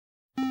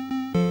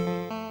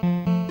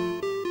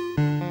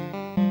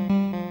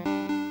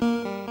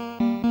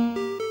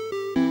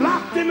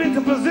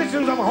into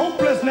positions of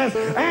hopelessness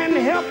and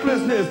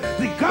helplessness.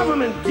 The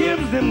government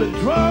gives them the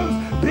drugs,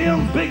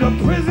 builds bigger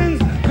prisons,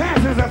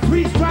 passes a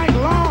 3-strike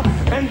law,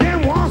 and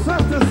then wants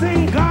us to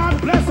sing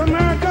God Bless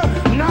America.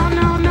 No,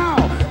 no, no.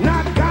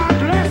 Not God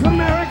Bless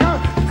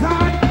America.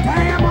 God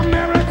damn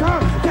America.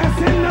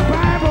 That's in the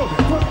Bible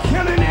for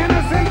killing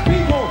innocent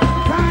people.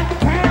 God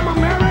damn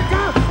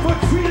America for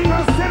treating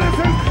us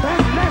citizens as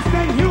less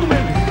than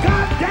human.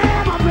 God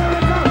damn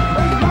America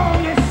as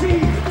long as she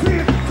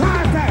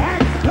tries to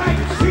act like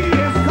she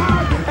is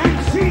God and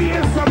she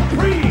is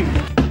supreme.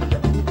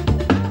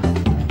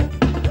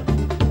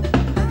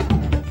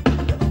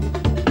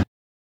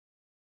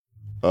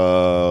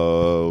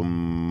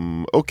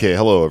 Okay,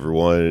 hello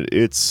everyone.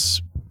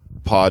 It's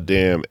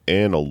Poddamn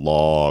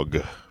Analog.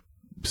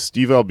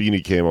 Steve Albini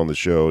came on the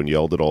show and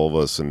yelled at all of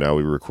us, and now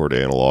we record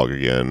analog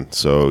again,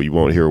 so you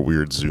won't hear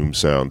weird Zoom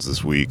sounds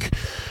this week.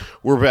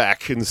 We're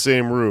back in the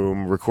same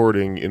room,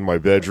 recording in my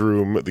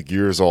bedroom. The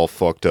gear's all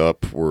fucked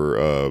up.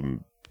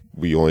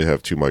 We only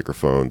have 2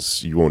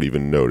 microphones. You won't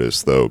even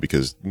notice, though,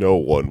 because no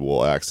one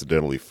will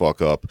accidentally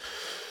fuck up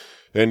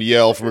and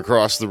yell from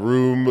across the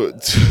room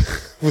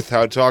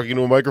without talking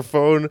to a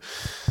microphone.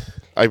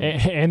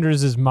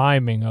 Andrews is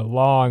miming a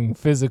long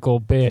physical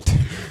bit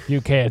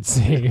you can't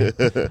see,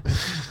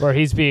 where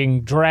he's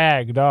being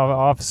dragged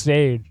off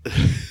stage.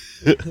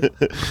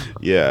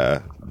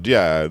 Yeah,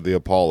 the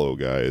Apollo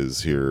guy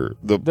is here.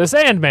 The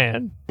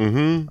Sandman.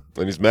 Mm-hmm.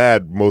 And he's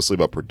mad mostly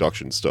about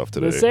production stuff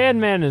today. The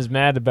Sandman is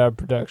mad about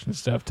production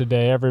stuff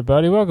today,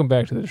 everybody. Welcome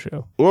back to the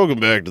show. Welcome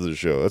back to the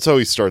show. That's how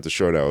we start the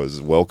show now, is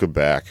welcome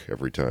back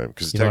every time.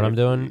 You know what I'm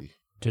doing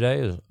today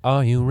is,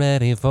 are you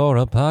ready for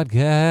a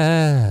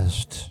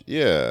podcast?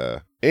 Yeah.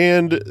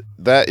 And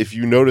that, if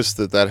you notice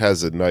that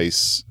has a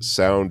nice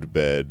sound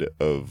bed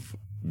of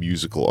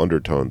musical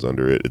undertones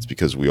under it, it's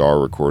because we are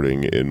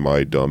recording in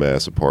my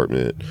dumbass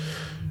apartment.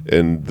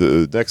 And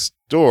the next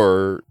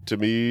door to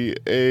me,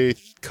 a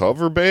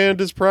cover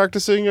band is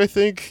practicing, I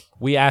think.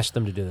 We asked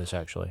them to do this,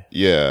 actually.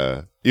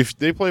 Yeah. If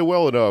they play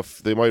well enough,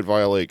 they might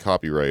violate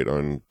copyright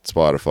on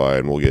Spotify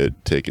and we'll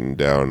get taken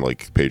down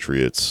like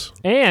Patriots.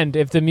 And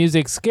if the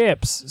music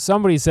skips,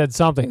 somebody said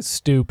something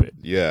stupid.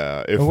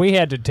 Yeah. And we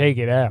had to take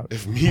it out.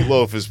 If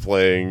Meatloaf is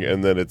playing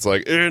and then it's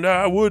like, and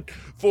I would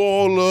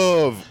for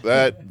love,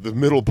 that the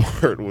middle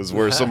part was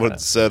where someone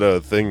said a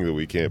thing that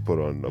we can't put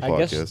on a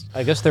podcast.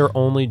 I guess they're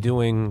only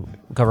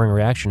covering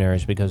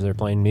reactionaries because they're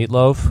playing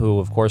Meatloaf, who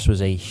of course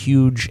was a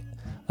huge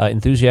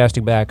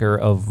enthusiastic backer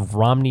of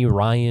Romney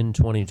Ryan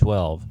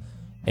 2012,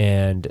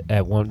 and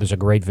there's a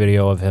great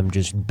video of him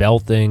just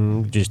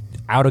belting, just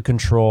out of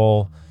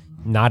control,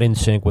 not in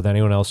sync with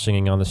anyone else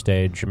singing on the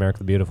stage, America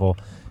the Beautiful.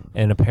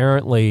 And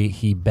apparently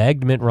he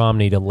begged Mitt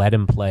Romney to let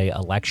him play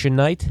Election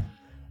Night,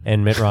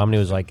 and Mitt Romney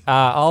was like,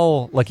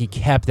 he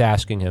kept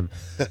asking him,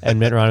 and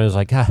Mitt Romney was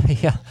like,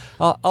 yeah,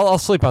 I'll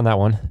sleep on that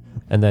one,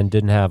 and then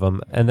didn't have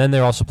him. And then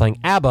they're also playing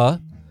ABBA,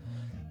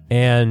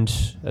 and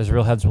as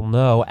real heads will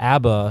know,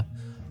 ABBA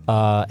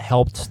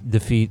helped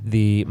defeat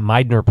the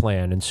Meidner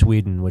Plan in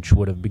Sweden, which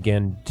would have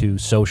begun to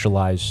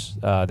socialize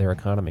their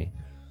economy.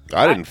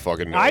 I didn't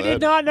fucking know that. I did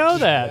not know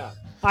that.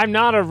 Yeah.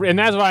 And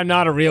that's why I'm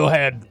not a real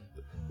head.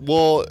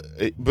 Well,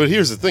 but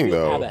here's the thing,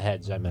 though. ABBA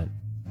heads, I meant.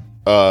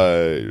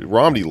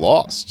 Romney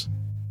lost.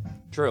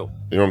 True.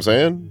 You know what I'm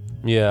saying?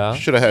 Yeah.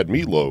 Should have had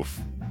Meatloaf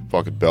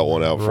fucking belt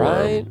one out for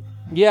him.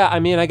 Yeah,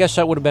 I mean, I guess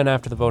that would have been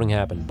after the voting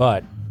happened,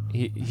 but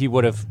he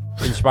would have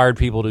inspired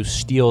people to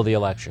steal the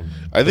election.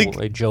 I think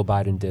like Joe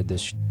Biden did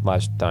this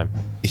last time.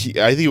 I think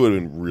it would have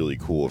been really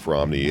cool if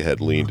Romney had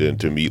leaned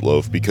into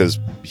Meatloaf, because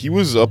he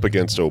was up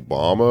against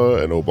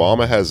Obama, and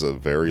Obama has a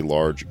very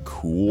large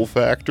cool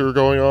factor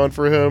going on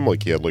for him.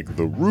 Like, he had like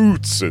the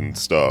Roots and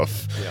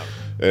stuff,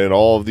 and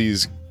all of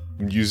these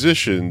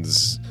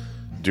musicians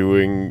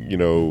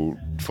doing,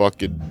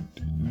 fucking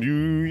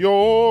New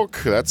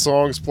York. That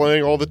song's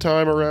playing all the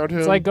time around him.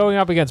 It's like going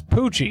up against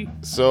Poochie.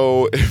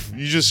 So if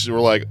you just were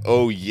like,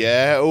 oh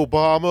yeah,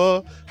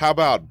 Obama, how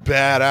about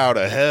Bat Out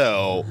of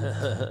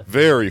Hell?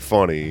 Very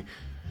funny.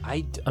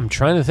 I'm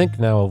trying to think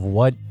now of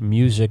what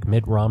music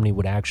Mitt Romney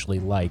would actually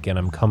like, and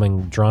I'm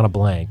drawing a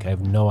blank. I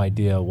have no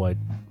idea what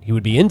he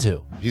would be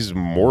into. He's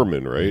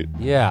Mormon, right?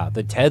 Yeah,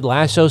 the Ted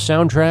Lasso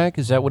soundtrack,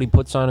 is that what he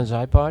puts on his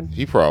iPod?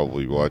 He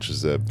probably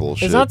watches that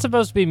bullshit. It's not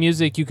supposed to be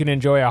music you can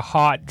enjoy a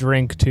hot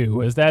drink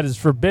to, as that is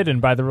forbidden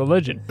by the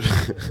religion.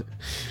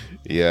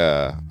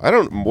 Yeah.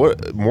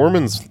 What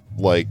Mormons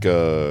like,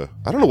 I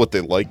don't know what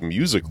they like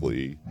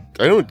musically.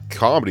 I know in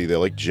comedy they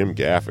like Jim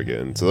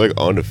Gaffigan, so they like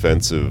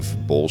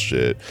unoffensive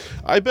bullshit.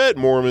 I bet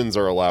Mormons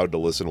are allowed to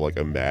listen to like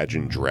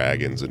Imagine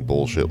Dragons and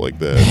bullshit like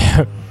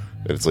that.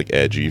 And it's like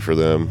edgy for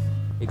them.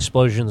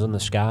 Explosions in the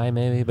Sky,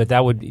 maybe, but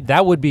that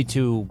would be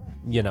too,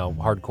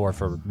 hardcore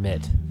for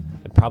Mitt.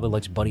 It probably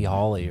likes Buddy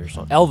Holly or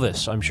something.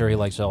 Elvis, I'm sure he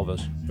likes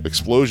Elvis.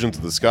 Explosions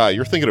in the Sky.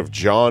 You're thinking of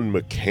John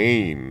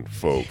McCain,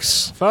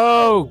 folks.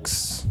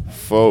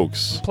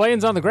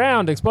 Planes on the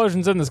ground,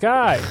 explosions in the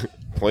sky.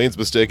 Planes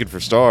mistaken for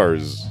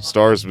stars.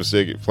 Stars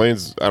mistaken.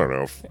 Planes, I don't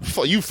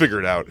know. You figure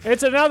it out.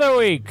 It's another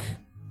week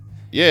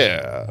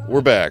Yeah,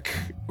 we're back.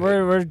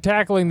 We're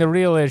tackling the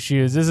real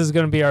issues. This is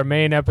going to be our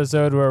main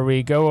episode where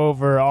we go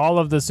over all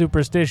of the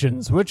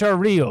superstitions, which are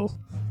real,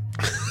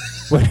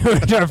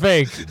 which are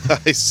fake.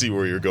 I see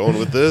where you're going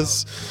with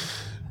this.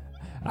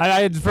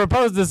 I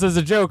proposed this as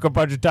a joke a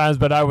bunch of times,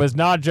 but I was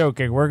not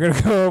joking. We're going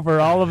to go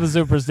over all of the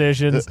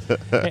superstitions.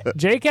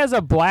 Jake has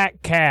a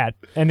black cat,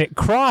 and it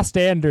crossed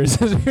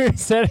Anders as we were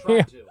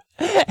setting up.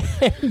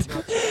 And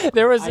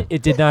there was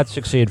It did not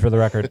succeed, for the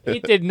record. He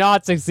did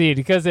not succeed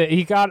because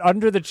he got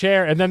under the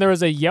chair, and then there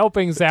was a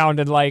yelping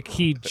sound, and like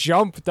he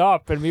jumped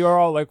up, and we were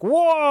all like,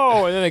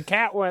 "Whoa!" And then the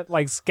cat went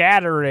like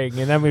scattering,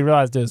 and then we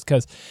realized it was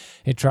because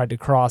it tried to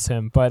cross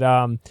him.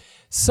 But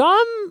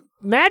some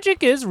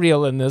magic is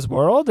real in this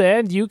world,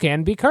 and you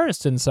can be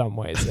cursed in some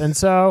ways. And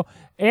so,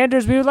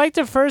 Anders, we would like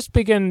to first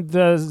begin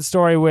the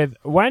story with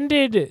when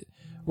did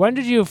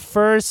you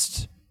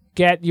first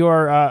get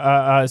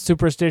your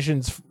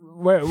superstitions?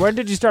 When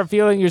did you start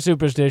feeling your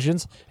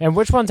superstitions, and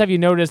which ones have you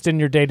noticed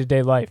in your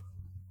day-to-day life?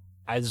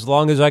 As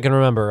long as I can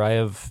remember, I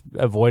have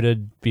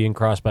avoided being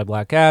crossed by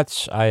black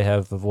cats. I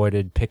have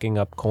avoided picking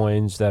up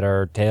coins that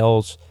are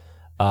tails.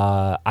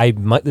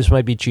 This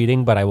might be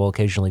cheating, but I will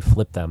occasionally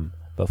flip them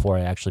before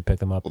I actually pick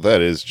them up. Well,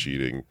 that is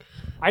cheating.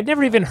 I'd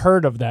never even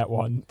heard of that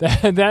one.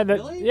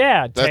 Really?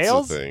 Yeah, That's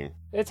tails. the thing.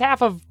 It's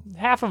half of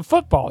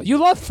football. You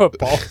love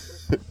football.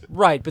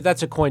 Right, but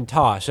that's a coin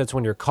toss. That's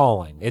when you're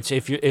calling. It's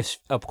if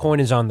a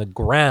coin is on the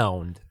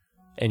ground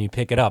and you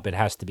pick it up, it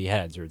has to be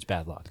heads or it's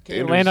bad luck. Can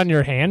you land on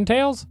your hand,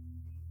 tails?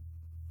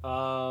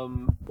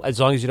 As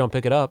long as you don't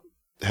pick it up.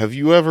 Have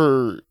you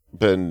ever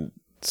been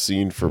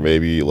seen for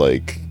maybe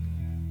like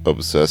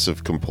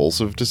obsessive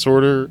compulsive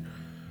disorder?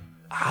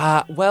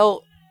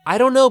 Well, I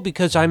don't know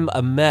because I'm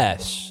a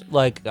mess.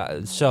 Like,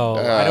 so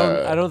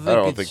I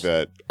don't think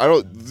that.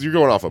 You're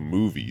going off of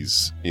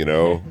movies, you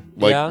know.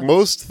 Like Yeah.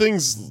 most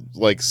things,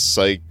 like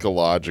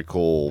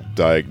psychological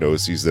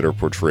diagnoses that are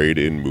portrayed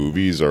in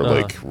movies are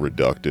like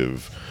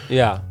reductive.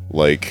 Yeah.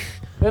 Like,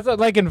 That's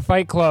like in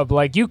Fight Club.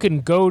 Like you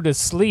can go to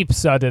sleep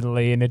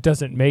suddenly, and it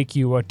doesn't make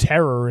you a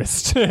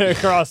terrorist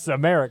across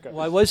America.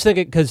 Well, I was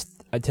thinking because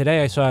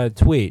today I saw a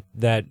tweet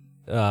that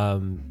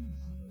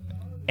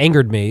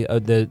angered me.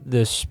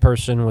 This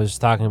person was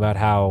talking about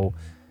how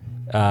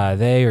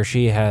they or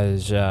she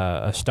has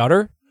a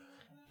stutter,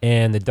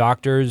 and the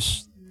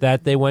doctors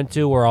that they went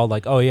to were all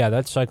like, "Oh yeah,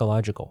 that's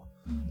psychological,"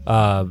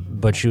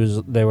 but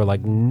they were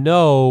like,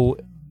 "No,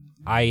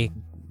 I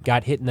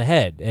got hit in the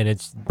head and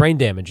it's brain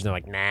damage." And they're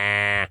like,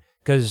 "Nah,"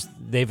 because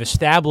they've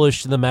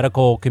established in the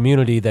medical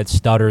community that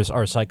stutters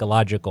are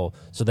psychological,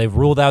 so they've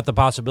ruled out the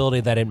possibility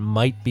that it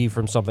might be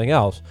from something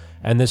else.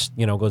 And this,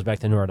 goes back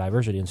to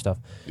neurodiversity and stuff.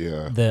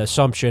 yeah. The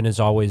assumption is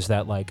always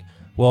that, like,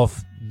 well,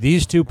 if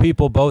these two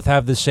people both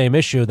have the same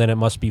issue, then it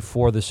must be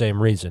for the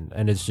same reason.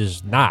 And it's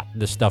just not.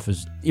 This stuff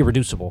is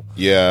irreducible.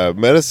 Yeah,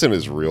 medicine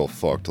is real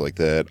fucked like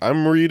that.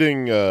 I'm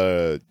reading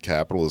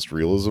Capitalist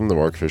Realism, the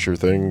Mark Fisher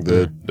thing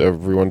that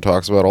everyone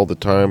talks about all the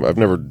time. I've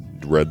never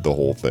read the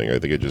whole thing. I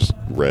think I just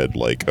read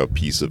like a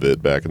piece of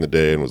it back in the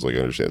day and was like, I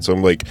understand. So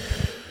I'm like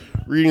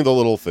reading the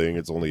little thing.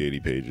 It's only 80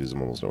 pages.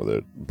 I'm almost done with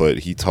it. But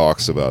he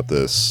talks about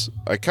this.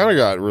 I kind of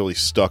got really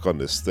stuck on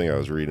this thing. I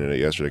was reading it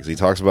yesterday because he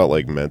talks about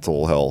like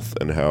mental health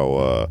and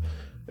how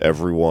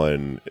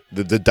everyone,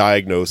 the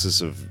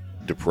diagnosis of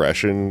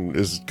depression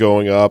is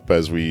going up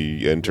as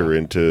we enter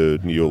into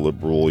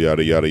neoliberal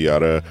yada yada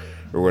yada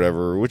or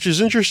whatever, which is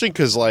interesting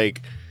because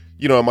like,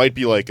 it might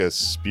be like a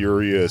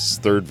spurious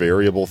third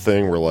variable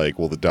thing where like,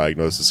 well, the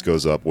diagnosis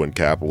goes up when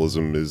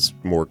capitalism is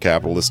more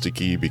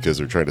capitalistic-y because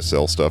they're trying to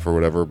sell stuff or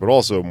whatever, but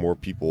also more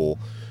people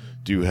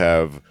do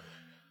have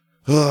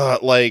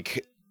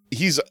like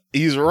he's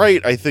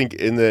right, I think,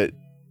 in that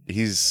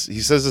he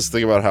says this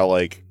thing about how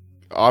like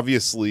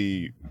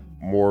obviously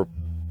more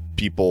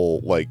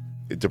people like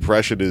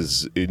depression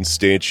is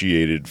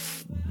instantiated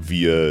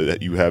via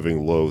you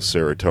having low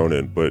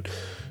serotonin, but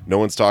no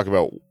one's talking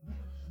about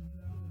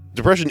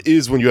depression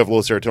is when you have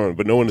low serotonin,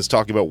 but no one is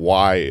talking about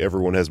why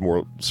everyone has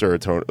more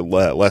serotonin,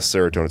 less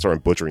serotonin. Sorry, I'm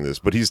butchering this,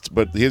 but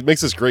he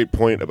makes this great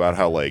point about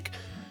how like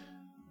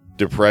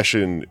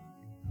depression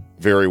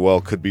very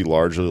well could be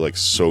largely like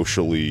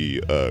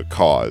socially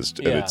caused,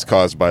 and it's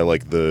caused by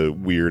like the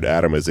weird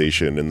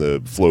atomization and the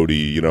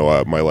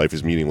floaty, my life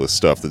is meaningless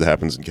stuff that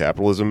happens in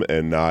capitalism,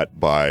 and not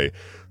by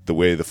the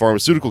way the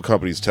pharmaceutical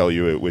companies tell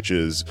you it, which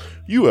is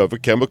you have a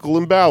chemical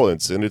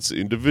imbalance and it's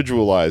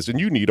individualized and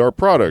you need our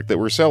product that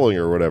we're selling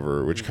or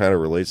whatever, which kind of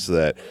relates to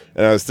that.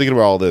 And I was thinking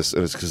about all this,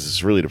 and it's because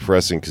it's really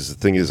depressing because the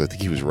thing is, I think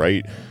he was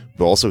right,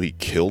 but also he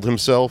killed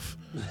himself.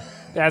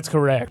 That's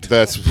correct.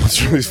 That's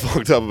what's really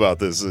fucked up about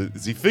this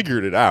is he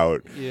figured it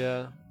out.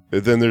 Yeah.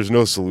 And then there's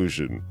no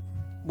solution.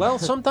 Well,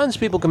 sometimes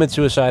people commit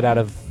suicide out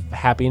of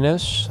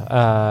happiness.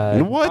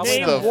 What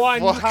Name the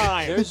one fuck?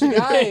 time. There's a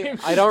guy,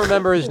 I don't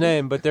remember his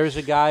name, but there's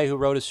a guy who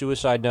wrote a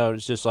suicide note.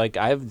 It's just like,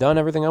 I've done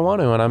everything I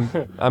want to,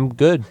 and I'm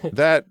good.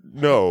 That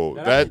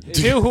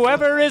To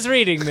whoever is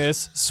reading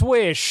this,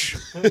 swish.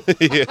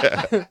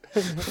 yeah,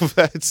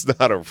 that's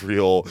not a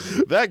real.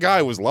 That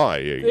guy was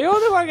lying. The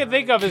only one I can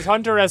think of is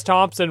Hunter S.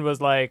 Thompson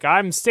was like,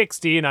 I'm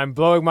 60 and I'm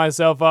blowing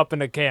myself up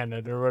in a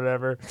cannon or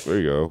whatever. There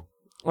you go.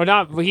 Well,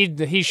 not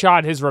he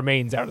shot his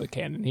remains out of the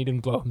cannon. He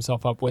didn't blow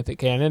himself up with the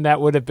cannon.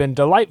 That would have been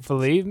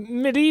delightfully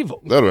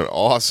medieval. That would have been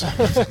awesome.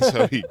 That's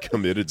how he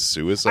committed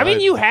suicide. I mean,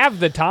 you have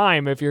the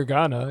time if you're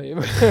gonna. You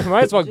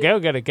might as well go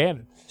get a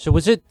cannon. So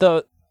was it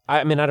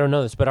I mean, I don't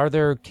know this, but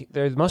there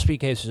must be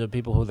cases of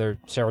people who their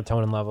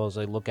serotonin levels,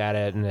 they look at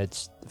it and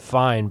it's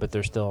fine, but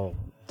they're still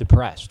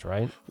depressed,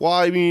 right? Well,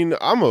 I mean,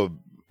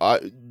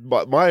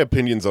 my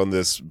opinions on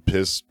this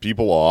piss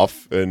people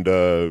off, and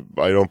I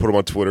don't put them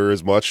on Twitter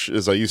as much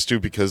as I used to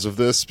because of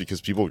this,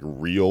 because people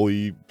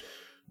really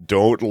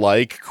don't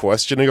like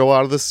questioning a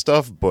lot of this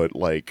stuff, but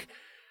like,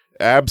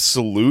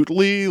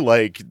 absolutely,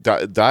 like,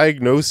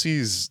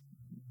 diagnoses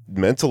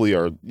mentally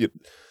are...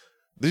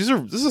 This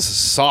is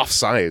soft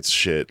science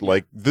shit.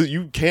 Like,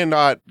 you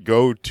cannot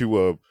go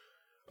to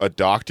a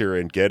doctor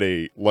and get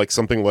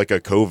something like a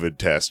COVID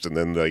test, and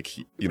then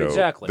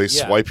Exactly, they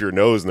yeah. swipe your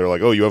nose and they're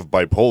like, oh, you have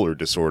bipolar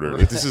disorder.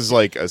 Like, this is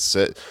like this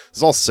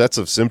is all sets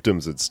of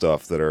symptoms and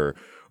stuff that are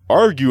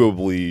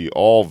arguably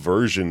all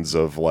versions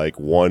of like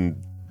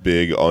one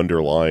big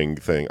underlying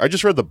thing. I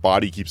just read The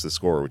Body Keeps the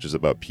Score, which is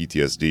about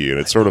PTSD, and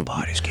it's sort of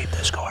Bodies keep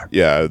the score.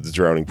 yeah, the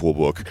Drowning Pool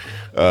book.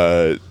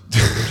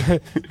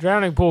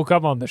 Drowning Pool,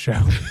 come on the show.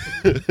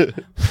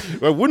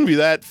 It wouldn't be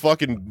that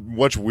fucking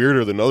much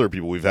weirder than other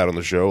people we've had on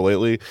the show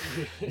lately.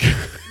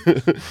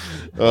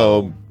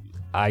 The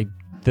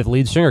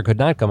lead singer could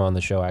not come on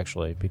the show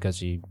actually because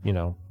he,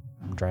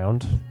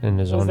 drowned in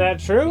his own. Is that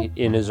true?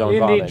 In his own He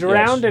vomit.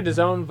 drowned yes. in his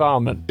own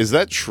vomit. Is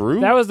that true?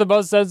 That was the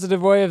most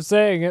sensitive way of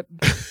saying it.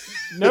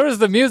 Notice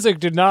the music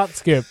did not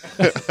skip.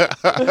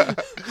 I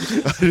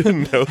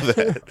didn't know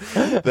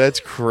that. That's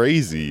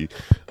crazy.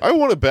 I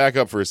want to back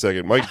up for a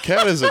second. My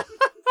cat is a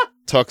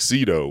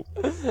tuxedo,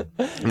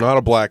 not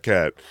a black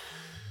cat.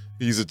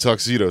 He's a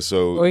tuxedo,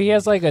 so Well, he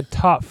has like a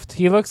tuft.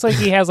 He looks like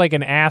he has like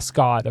an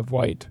ascot of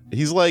white.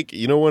 he's like,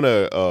 when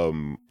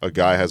a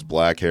guy has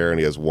black hair and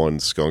he has one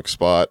skunk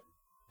spot.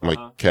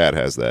 My cat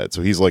has that,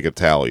 so he's like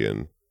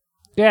Italian.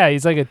 Yeah,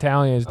 he's like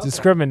Italian. It's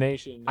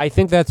discrimination. I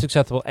think that's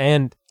acceptable,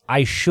 and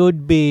I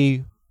should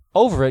be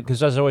over it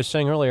because, as I was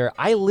saying earlier,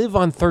 I live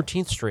on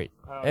 13th Street,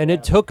 and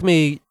it took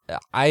me.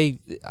 I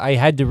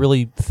had to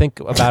really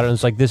think about it.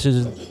 It's like this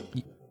is.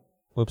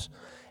 Whoops,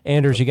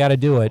 Anders, you got to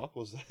do it.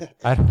 Was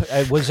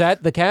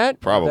that the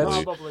cat?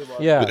 Probably.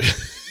 Yeah.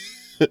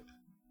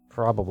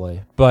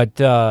 Probably,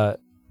 but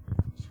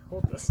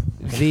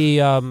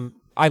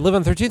I live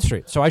on 13th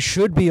Street, so I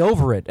should be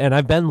over it, and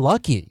I've been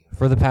lucky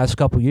for the past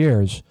couple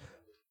years,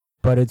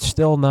 but it's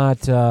still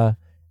not. It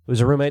was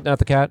a roommate, not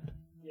the cat.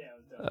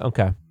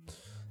 Okay,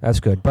 that's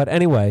good. But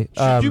anyway,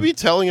 Should you be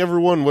telling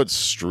everyone what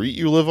street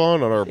you live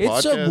on our podcast?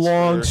 it's a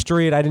long or-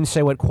 street. I didn't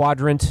say what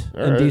quadrant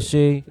in right.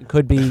 DC. It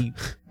could be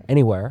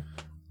anywhere.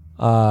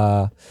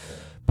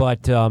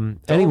 But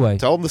anyway,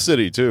 Tell them the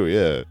city, too,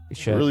 yeah.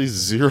 Shit. Really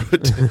zero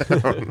it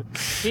down.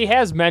 He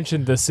has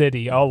mentioned the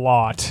city a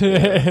lot.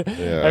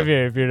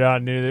 If you're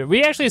not new to it.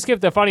 We actually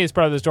skipped the funniest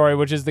part of the story,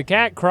 which is the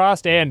cat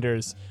crossed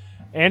Anders.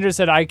 Anders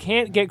said, I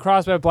can't get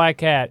crossed by a black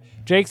cat.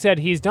 Jake said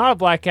he's not a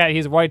black cat,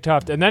 he's a white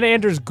tuft. And then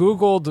Anders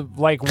Googled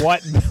like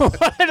what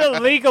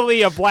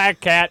illegally a black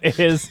cat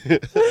is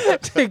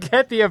to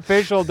get the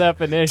official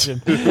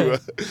definition. to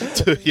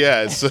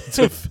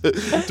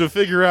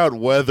figure out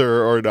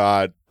whether or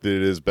not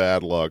it is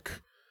bad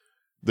luck.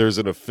 There's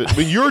I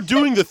mean, you're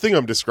doing the thing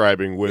I'm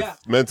describing with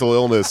mental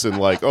illness and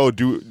like, oh,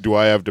 do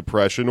I have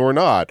depression or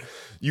not?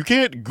 You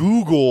can't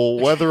Google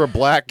whether a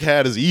black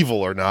cat is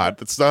evil or not.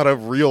 That's not a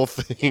real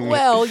thing.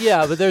 well,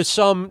 yeah, but there's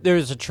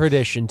a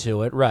tradition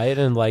to it, right?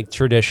 And like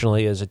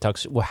traditionally,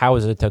 how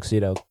is a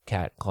tuxedo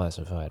cat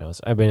classified?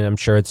 I mean, I'm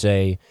sure it's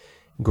a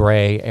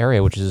gray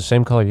area, which is the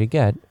same color you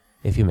get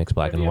if you mix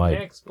black and white.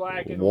 Mix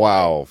black and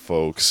Wow,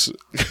 folks.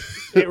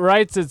 it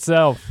writes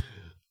itself.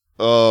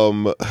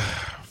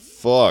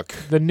 Fuck.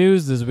 The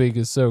news this week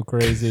is so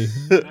crazy.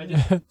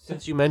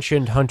 Since you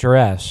mentioned Hunter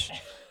S.,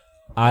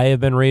 I have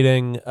been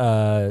reading,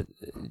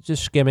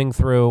 just skimming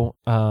through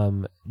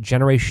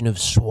Generation of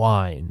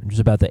Swine, which is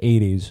about the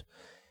 80s,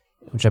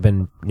 which I've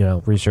been,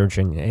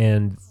 researching.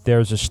 And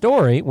there's a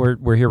story.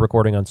 We're here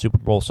recording on Super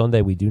Bowl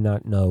Sunday. We do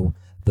not know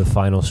the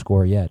final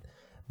score yet.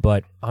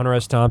 But Hunter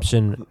S.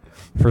 Thompson,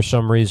 for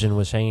some reason,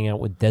 was hanging out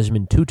with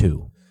Desmond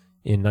Tutu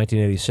in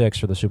 1986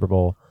 for the Super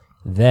Bowl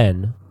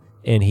then.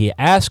 And he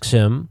asks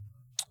him,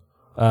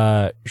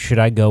 should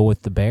I go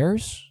with the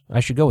Bears? I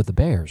should go with the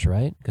Bears,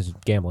 right? Because it's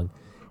gambling.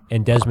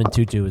 And Desmond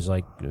Tutu is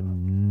like,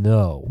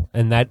 no.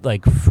 And that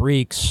like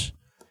freaks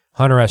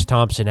Hunter S.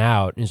 Thompson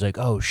out. He's like,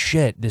 oh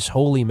shit, this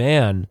holy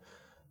man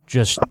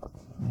just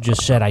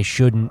said I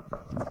shouldn't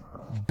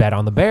bet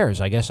on the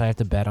Bears. I guess I have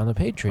to bet on the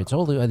Patriots.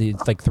 Oh,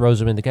 it like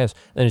throws him in the cast.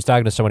 Then he's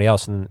talking to somebody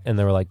else, and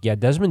they were like, yeah,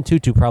 Desmond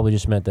Tutu probably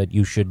just meant that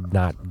you should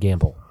not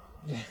gamble.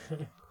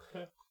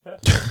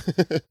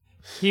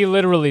 He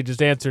literally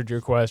just answered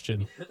your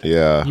question.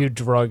 Yeah. You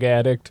drug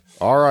addict.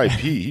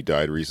 R.I.P. He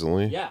died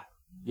recently.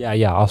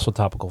 Yeah. Also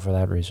topical for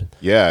that reason.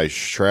 Yeah, he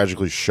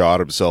tragically shot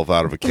himself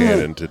out of a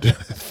cannon to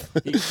death.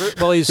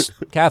 Well, he's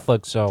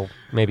Catholic, so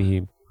maybe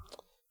he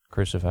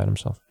crucified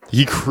himself.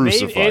 He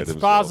crucified Maybe it's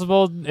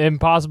himself.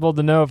 impossible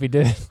to know if he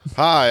did.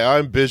 Hi,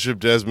 I'm Bishop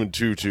Desmond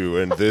Tutu,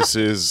 and this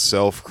is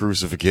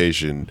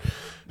self-crucifixion.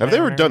 Have they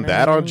ever done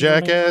that on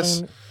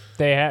Jackass?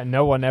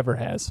 No one ever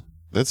has.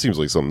 That seems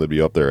like something that'd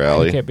be up their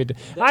alley. Can't be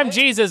I'm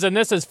Jesus, and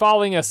this is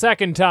falling a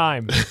second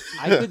time.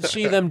 I could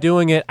see them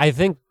doing it. I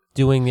think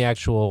doing the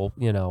actual,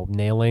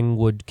 nailing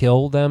would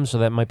kill them, so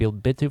that might be a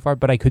bit too far.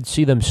 But I could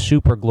see them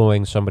super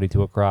gluing somebody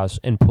to a cross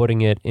and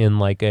putting it in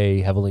like a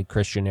heavily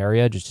Christian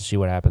area just to see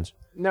what happens.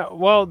 No,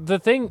 well, the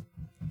thing...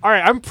 All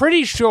right, I'm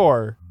pretty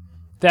sure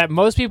that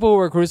most people who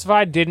were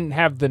crucified didn't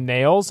have the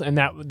nails, and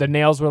that the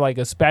nails were like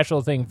a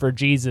special thing for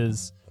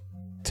Jesus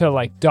to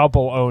like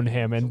double own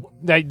him, and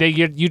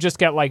you just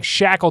get like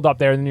shackled up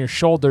there, and then your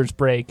shoulders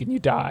break and you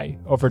die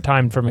over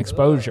time from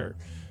exposure.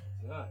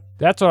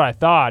 That's what I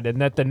thought, and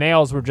that the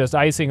nails were just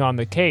icing on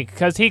the cake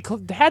because he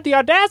had the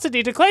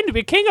audacity to claim to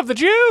be king of the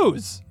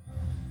Jews.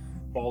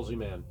 Ballsy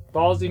man.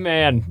 Ballsy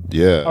man.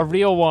 Yeah. A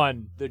real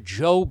one. The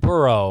Joe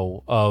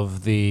Burrow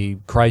of the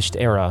Christ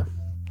era.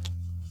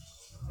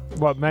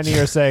 What many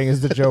are saying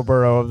is the Joe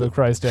Burrow of the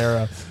Christ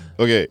era.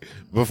 Okay,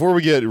 before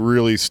we get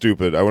really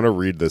stupid, I want to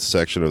read this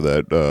section of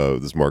that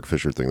this Mark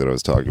Fisher thing that I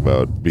was talking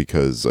about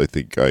because I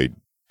think I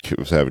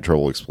was having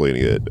trouble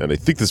explaining it, and I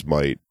think this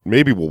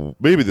maybe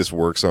this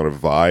works on a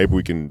vibe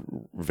we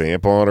can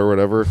vamp on or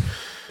whatever.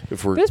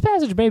 This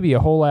passage may be a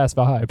whole ass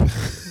vibe,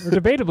 or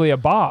debatably a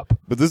bop.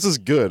 But this is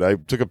good. I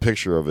took a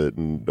picture of it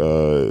and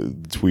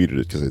tweeted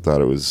it because I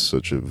thought it was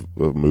such a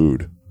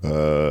mood.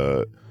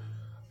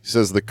 He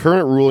says, the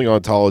current ruling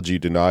ontology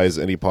denies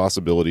any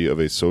possibility of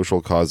a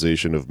social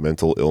causation of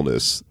mental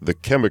illness. The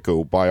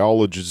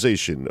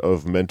chemico-biologization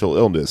of mental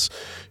illness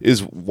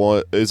is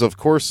of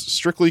course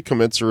strictly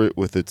commensurate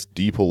with its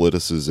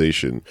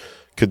depoliticization.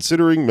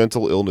 Considering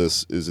mental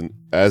illness an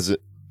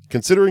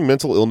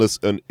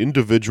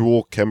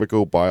individual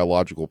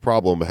chemico-biological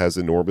problem has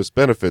enormous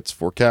benefits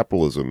for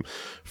capitalism.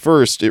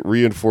 First, it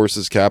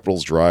reinforces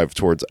capital's drive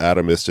towards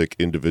atomistic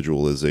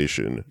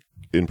individualization.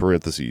 In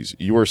parentheses,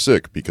 you are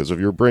sick because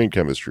of your brain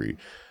chemistry.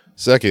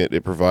 Second,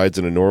 it provides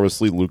an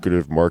enormously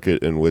lucrative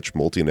market in which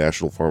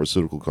multinational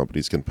pharmaceutical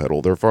companies can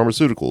peddle their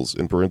pharmaceuticals.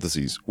 In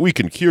parentheses, we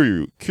can cure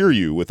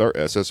you with our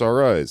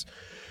SSRIs.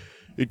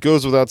 It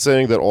goes without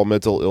saying that all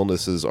mental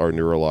illnesses are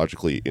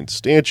neurologically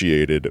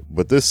instantiated,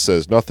 but this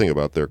says nothing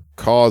about their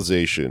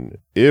causation.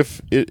 If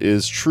it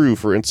is true,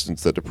 for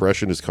instance, that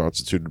depression is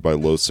constituted by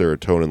low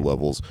serotonin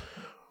levels,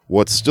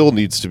 what still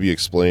needs to be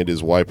explained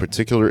is why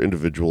particular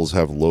individuals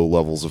have low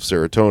levels of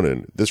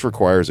serotonin. This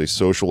requires a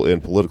social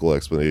and political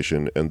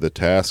explanation, and the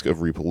task of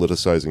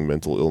repoliticizing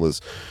mental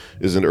illness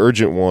is an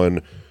urgent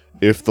one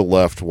if the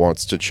left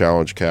wants to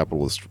challenge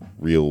capitalist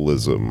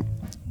realism.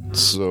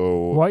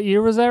 So, what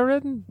year was that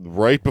written?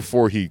 Right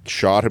before he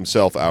shot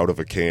himself out of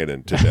a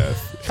cannon to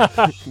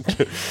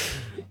death.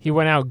 He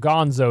went out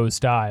Gonzo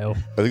style.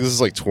 I think this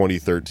is like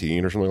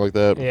 2013 or something like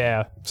that.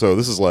 Yeah. So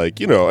this is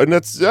like, and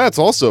that's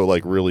also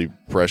like really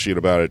prescient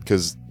about it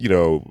because,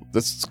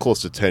 that's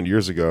close to 10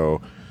 years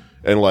ago.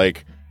 And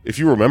like, if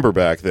you remember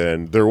back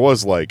then, there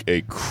was like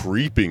a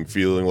creeping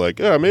feeling like,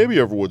 maybe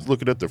everyone's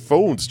looking at their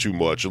phones too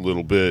much a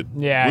little bit.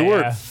 Yeah. We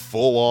weren't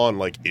full on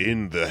like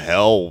in the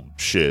hell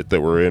shit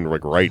that we're in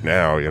like right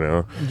now,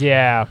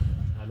 Yeah.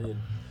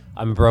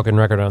 I'm a broken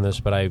record on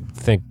this, but I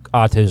think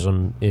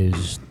autism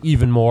is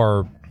even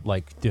more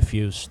like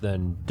diffuse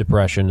than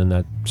depression in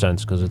that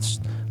sense because it's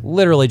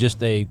literally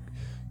just a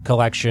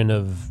collection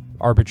of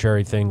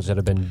arbitrary things that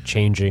have been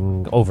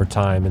changing over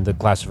time, and the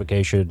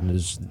classification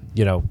is,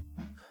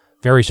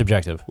 very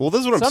subjective. Well,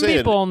 this is what I'm saying. Some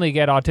people only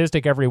get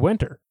autistic every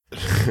winter.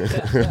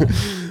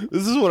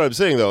 This is what I'm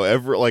saying, though.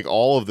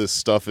 All of this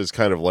stuff is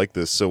kind of like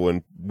this. So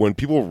when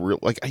people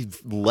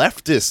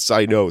leftists,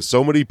 I know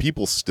so many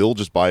people still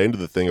just buy into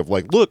the thing of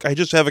like, look, I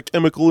just have a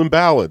chemical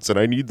imbalance and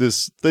I need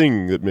this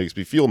thing that makes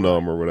me feel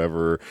numb or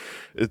whatever.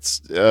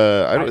 It's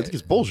I think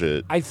it's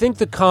bullshit. I think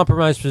the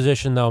compromise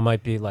position though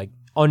might be like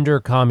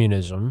under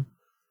communism,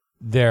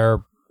 there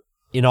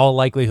in all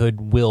likelihood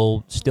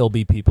will still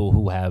be people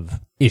who have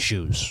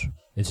issues.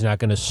 It's not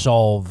going to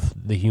solve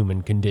the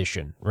human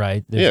condition,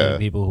 right? There's going to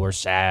be people who are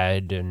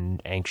sad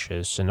and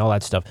anxious and all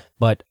that stuff,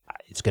 but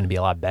it's going to be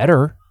a lot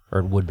better, or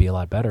it would be a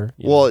lot better.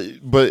 Well,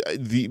 but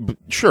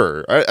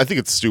sure, I think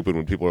it's stupid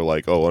when people are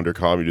like, "Oh, under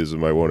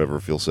communism, I won't ever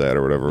feel sad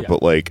or whatever." Yeah.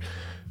 But like,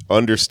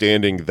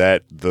 understanding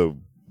that the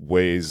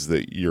ways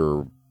that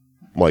your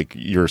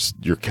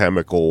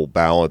chemical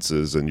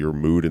balances and your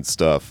mood and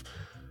stuff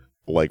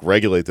like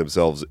regulate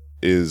themselves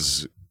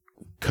is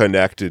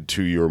connected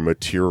to your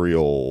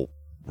material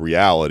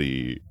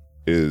reality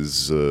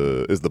is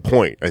the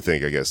point. I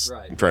guess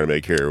I'm trying to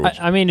make here. Which,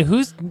 I mean,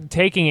 who's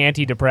taking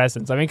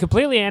antidepressants? I mean,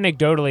 completely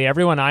anecdotally,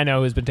 everyone I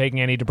know who's been taking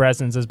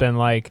antidepressants has been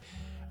like,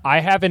 I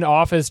have an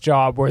office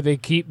job where they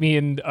keep me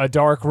in a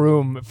dark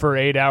room for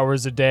 8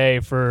 hours a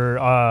day for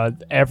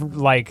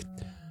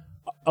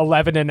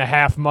 11 and a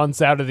half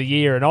months out of the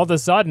year, and all of a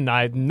sudden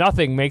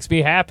nothing makes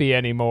me happy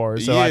anymore,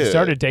 so I've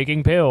started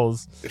taking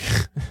pills.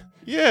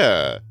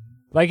 yeah.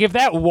 Like, if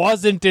that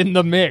wasn't in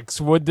the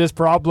mix, would this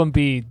problem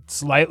be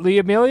slightly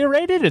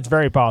ameliorated? It's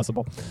very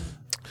possible.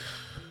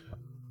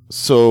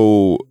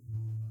 So,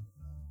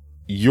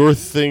 your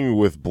thing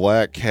with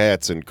black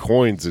cats and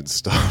coins and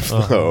stuff,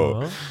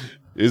 though,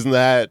 isn't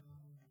that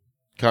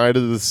kind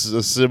of a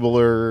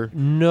similar...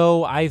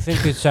 No, I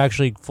think it's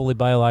actually fully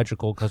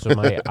biological because of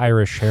my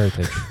Irish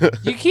heritage.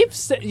 You keep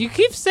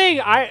saying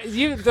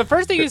the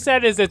first thing you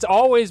said is it's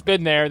always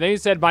been there. Then you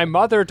said my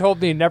mother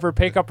told me never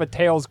pick up a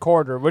tails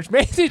quarter, which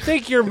makes me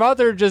think your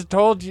mother just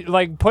told you,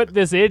 like, put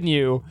this in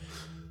you.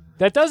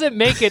 That doesn't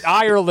make it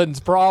Ireland's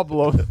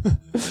problem.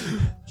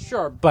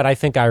 Sure, but I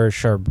think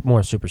Irish are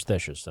more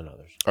superstitious than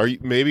others.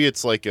 Maybe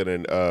it's like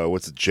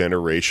what's a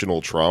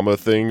generational trauma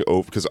thing?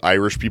 Oh, because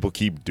Irish people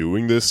keep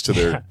doing this to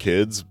their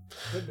kids.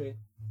 Could be.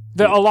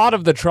 A lot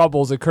of the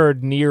troubles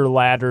occurred near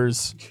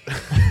ladders.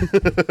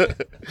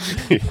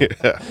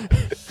 Yeah.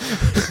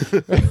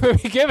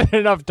 Given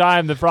enough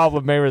time, the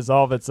problem may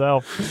resolve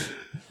itself.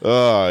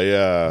 Oh,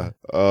 yeah.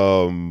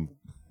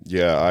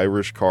 Yeah,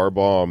 Irish car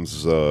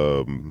bombs,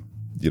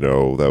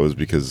 that was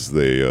because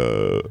they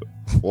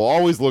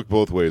always look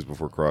both ways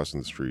before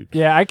crossing the street.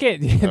 Yeah, I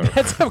can't.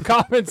 That's a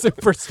common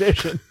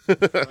superstition.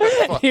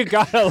 You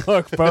gotta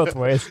look both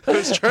ways. I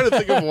was trying to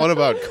think of one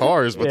about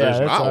cars, but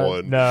there's not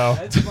one. No.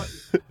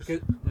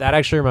 That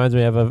actually reminds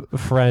me of a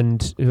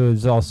friend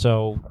who's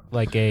also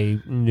like a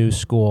new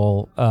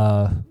school,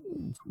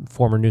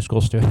 former new school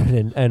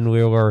student, and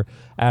we were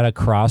at a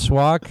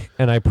crosswalk,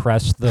 and I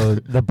pressed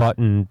the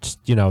button,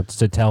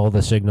 to tell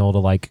the signal to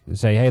like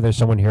say, hey, there's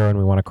someone here and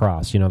we want to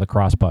cross, the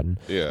cross button.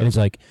 Yeah. And he's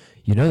like,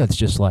 that's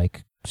just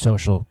like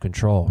social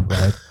control,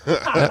 right?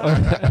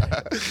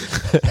 I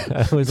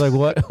was like,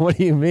 what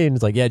do you mean?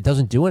 It's like, yeah, it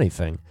doesn't do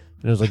anything.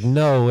 And I was like,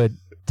 no, it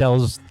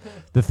tells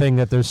the thing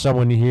that there's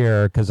someone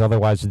here, because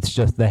otherwise it's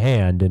just the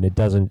hand and it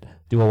doesn't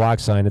do a walk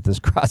sign at this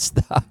cross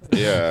stop.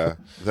 Yeah,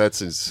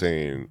 that's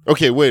insane.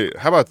 Okay, wait,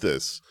 how about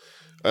this?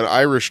 An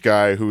Irish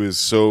guy who is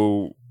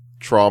so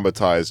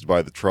traumatized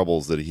by the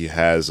troubles that he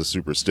has a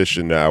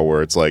superstition now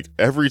where it's like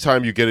every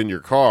time you get in your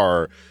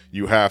car,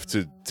 you have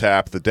to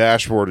tap the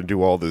dashboard and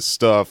do all this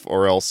stuff,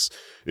 or else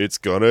it's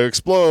gonna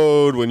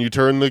explode when you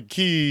turn the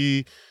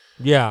key.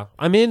 Yeah,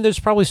 I mean, there's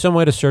probably some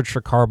way to search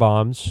for car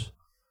bombs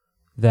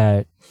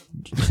that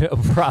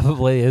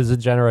probably is a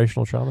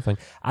generational trauma thing.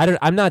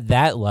 I'm not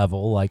that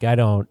level. Like, I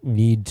don't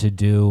need to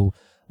do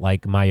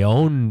like my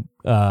own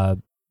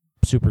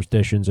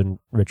superstitions and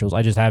rituals.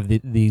 I just have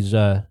these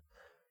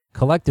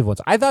collective ones.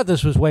 I thought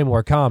this was way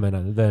more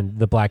common than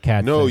the black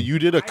cat No, thing. you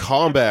did a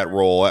combat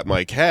roll at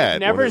my cat.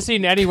 Never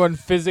seen anyone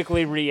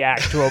physically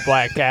react to a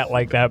black cat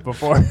like that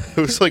before. It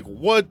was like,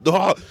 what?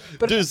 Oh,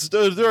 is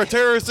there a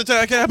terrorist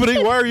attack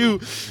happening? Why are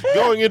you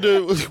going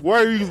into...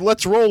 Why are you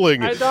let's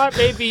rolling? I thought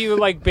maybe you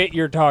like bit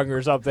your tongue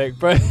or something,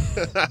 but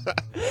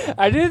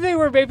I didn't think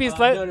we're maybe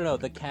No,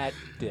 the cat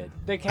did.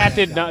 The cat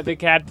did not. The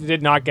cat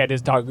did not get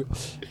his tongue.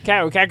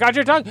 Cat got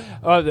your tongue.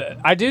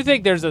 I do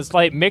think there's a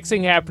slight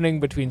mixing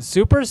happening between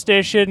superstition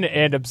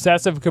and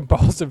obsessive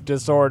compulsive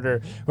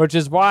disorder, which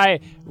is why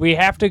we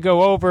have to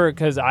go over,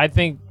 because I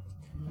think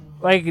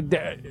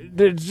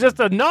just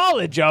the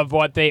knowledge of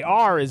what they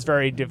are is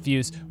very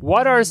diffuse.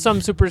 What are some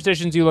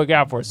superstitions you look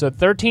out for? So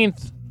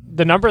 13th,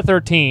 the number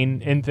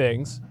 13 in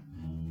things.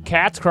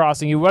 Cats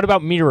crossing you. What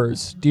about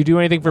mirrors? Do you do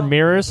anything for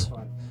mirrors?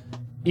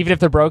 Even if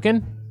they're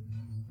broken?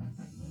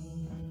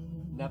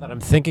 Now that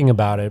I'm thinking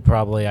about it,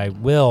 probably I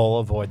will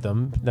avoid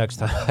them next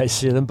time I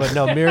see them. But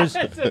no, mirrors.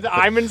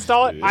 I'm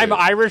installing. I'm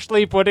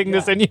Irishly putting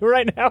this in you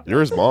right now.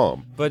 You're his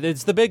mom. But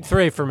it's the big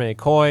three for me: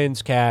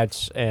 coins,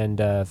 cats, and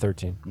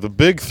 13. The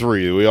big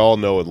three we all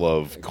know and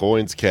love: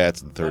 coins,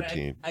 cats, and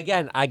 13.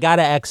 I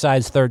gotta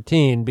excise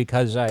 13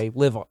 because I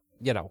live.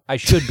 I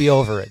should be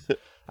over it.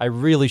 I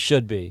really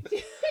should be.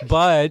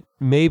 But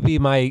maybe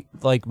my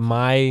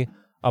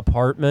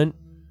apartment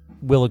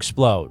will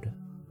explode.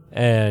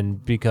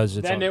 And because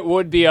it's then it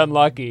would be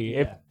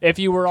unlucky. If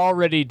you were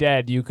already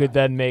dead, you could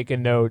then make a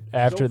note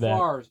after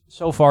that.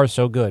 So far,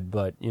 so good,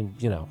 but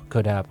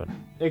could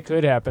happen. It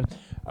could happen.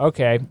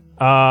 Okay.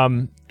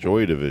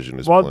 Joy Division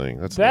is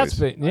playing. That's nice.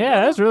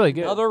 That's really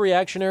good. Another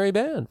reactionary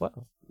band.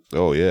 Wow.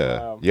 Oh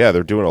yeah, Wow. yeah.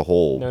 They're doing a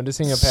whole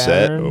Noticing a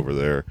set pattern. over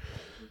there.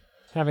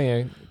 Having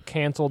a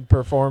canceled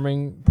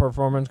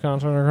performance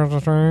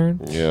concert.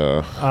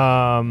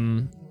 Yeah.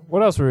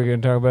 What else were we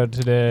going to talk about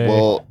today?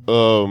 Well,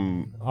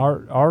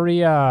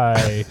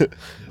 REI.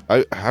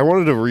 I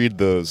wanted to read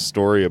the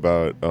story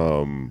about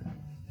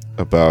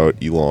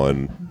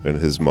Elon and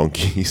his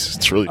monkeys.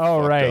 It's really Oh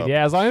fucked right, up.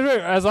 yeah. As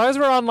long as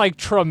we're on like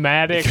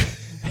traumatic.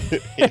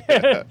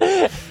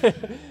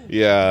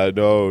 Yeah,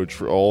 no,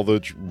 all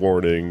the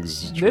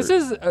warnings. This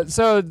is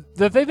so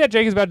the thing that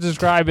Jake is about to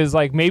describe is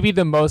like maybe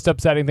the most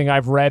upsetting thing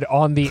I've read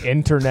on the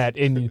internet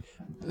in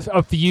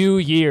a few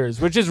years,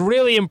 which is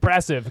really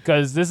impressive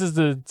because this is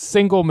the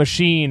single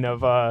machine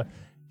of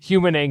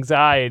human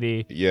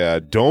anxiety. Yeah,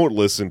 don't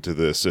listen to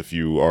this if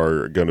you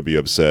are going to be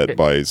upset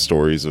by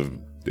stories of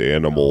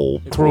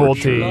animal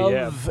Cruelty. torture.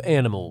 Love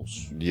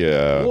animals.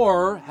 Yeah.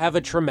 Or have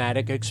a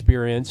traumatic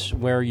experience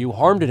where you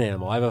harmed an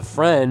animal. I have a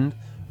friend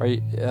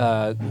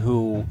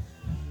who,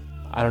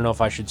 I don't know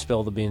if I should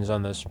spill the beans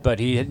on this, but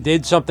he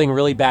did something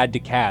really bad to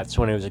cats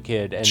when he was a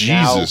kid, and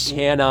Jesus. now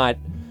cannot,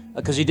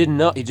 because he didn't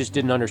know, he just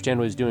didn't understand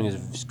what he was doing. He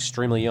was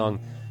extremely young,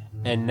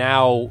 and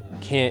now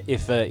can't.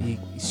 If he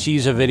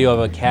sees a video of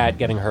a cat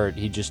getting hurt,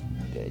 he just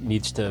he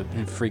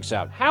freaks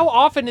out. How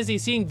often is he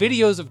seeing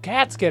videos of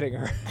cats getting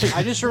hurt?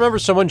 I just remember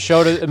someone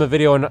showed him a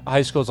video in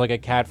high school. It's like a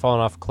cat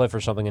falling off a cliff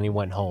or something, and he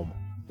went home.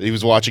 He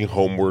was watching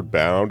Homeward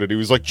Bound, and he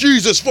was like,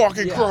 Jesus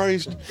fucking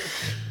Christ.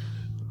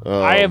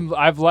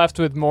 I've left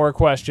with more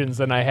questions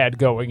than I had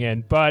going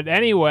in. But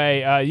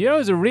anyway,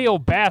 who's a real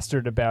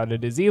bastard about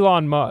it is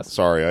Elon Musk.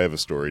 Sorry, I have a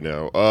story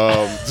now.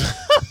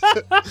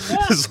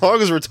 As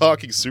long as we're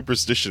talking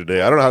superstition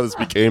today, I don't know how this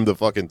became the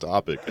fucking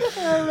topic.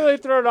 I'm really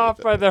thrown off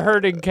by the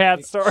herding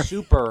cat story.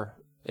 Super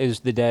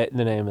is the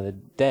name of the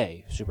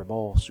day. Super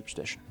Bowl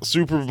superstition.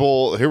 Super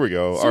Bowl, here we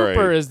go. All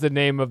Super right. is the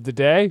name of the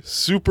day.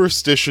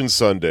 Superstition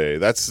Sunday.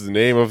 That's the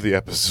name of the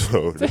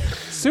episode.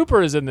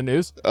 Super is in the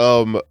news.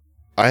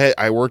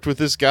 I worked with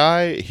this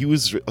guy. He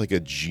was like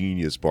a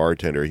genius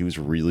bartender. He was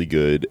really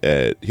good he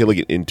had like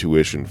an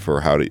intuition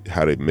for how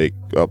to make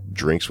up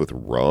drinks with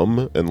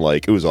rum, and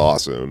like it was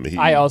awesome.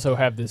 I also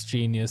have this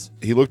genius.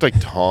 He looked like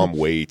Tom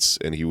Waits,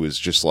 and he was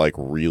just like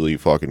really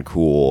fucking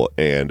cool.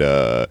 And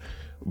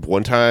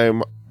one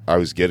time I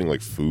was getting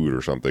like food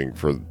or something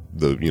for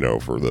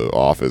the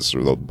office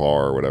or the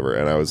bar or whatever,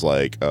 and I was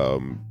like,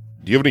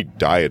 do you have any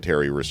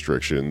dietary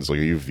restrictions? Like,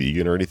 are you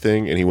vegan or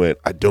anything? And he went,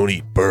 I don't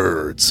eat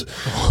birds.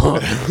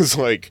 And I was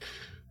like,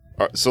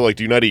 so like,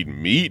 do you not eat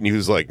meat? And he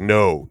was like,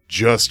 no,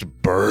 just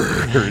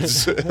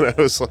birds. And I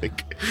was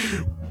like,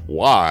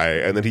 why?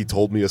 And then he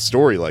told me a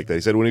story like that.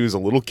 He said when he was a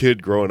little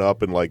kid growing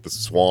up in like the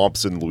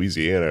swamps in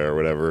Louisiana or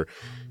whatever,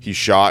 he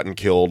shot and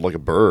killed like a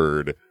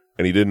bird.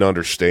 And he didn't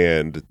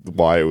understand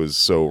why it was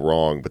so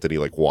wrong, but then he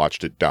like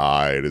watched it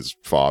die, and his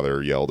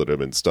father yelled at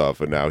him and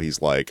stuff, and now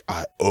he's like,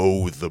 I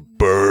owe the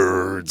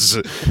birds.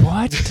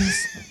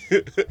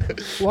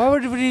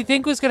 What would he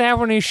think was going to happen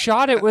when he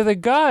shot it with a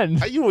gun?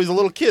 He's a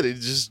little kid.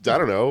 It's just, I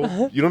don't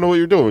know. You don't know what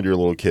you're doing when you're a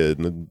little kid,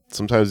 and then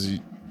sometimes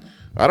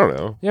I don't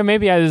know. Yeah,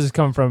 maybe I just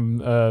come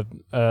from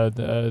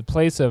a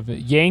place of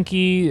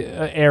Yankee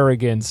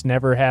arrogance,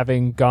 never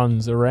having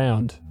guns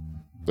around.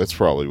 That's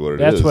probably what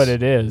it is. That's what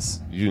it is.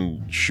 You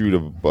can shoot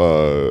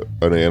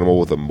an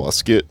animal with a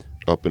musket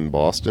up in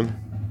Boston.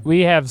 We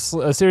have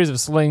a series of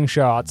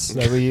slingshots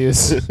that we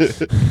use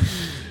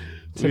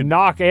to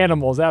knock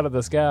animals out of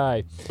the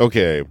sky.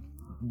 Okay,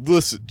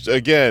 listen,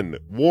 again,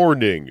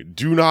 warning,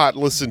 do not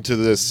listen to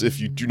this if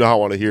you do not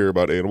want to hear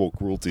about animal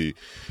cruelty.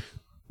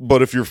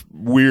 But if you're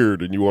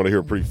weird and you want to hear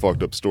a pretty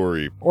fucked up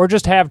story. Or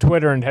just have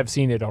Twitter and have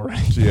seen it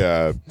already.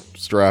 Yeah,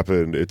 strap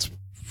in. It's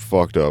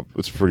fucked up.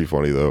 It's pretty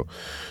funny, though.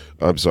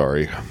 I'm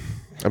sorry.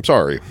 I'm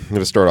going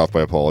to start off by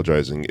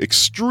apologizing.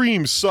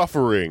 Extreme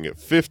suffering.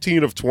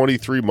 15 of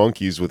 23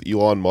 monkeys with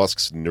Elon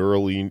Musk's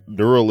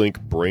Neuralink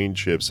brain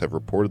chips have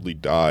reportedly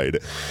died.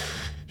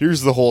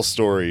 Here's the whole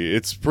story.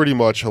 It's pretty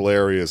much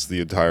hilarious the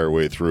entire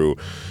way through.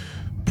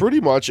 Pretty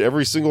much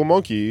every single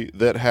monkey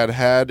that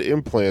had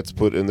implants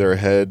put in their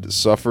head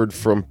suffered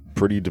from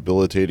pretty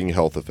debilitating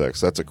health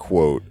effects. That's a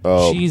quote.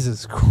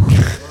 Jesus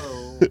Christ.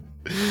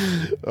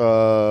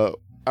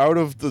 Out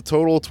of the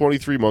total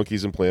 23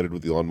 monkeys implanted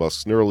with Elon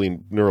Musk's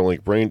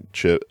Neuralink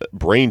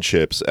brain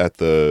chips at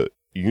the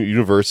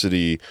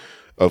University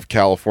of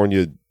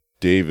California,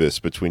 Davis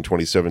between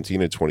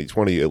 2017 and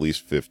 2020, at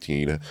least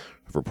 15 have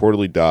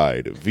reportedly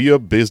died. Via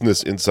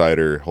Business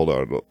Insider, hold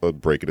on, I'll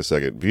break it a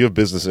second. Via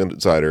Business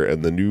Insider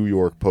and the New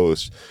York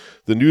Post,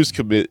 the news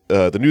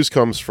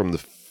comes from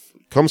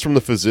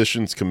the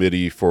Physicians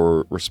Committee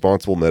for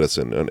Responsible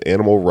Medicine, an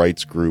animal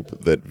rights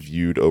group that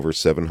viewed over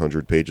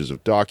 700 pages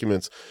of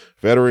documents,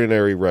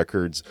 veterinary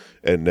records,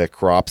 and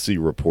necropsy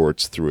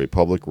reports through a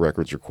public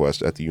records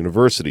request at the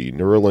university.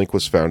 Neuralink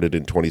was founded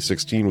in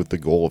 2016 with the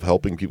goal of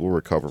helping people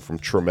recover from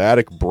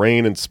traumatic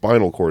brain and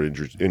spinal cord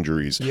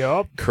injuries,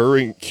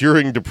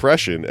 curing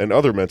depression and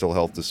other mental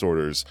health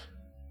disorders,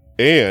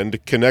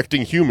 and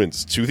connecting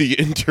humans to the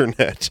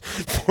internet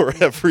for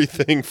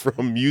everything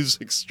from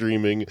music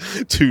streaming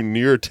to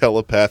near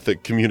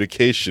telepathic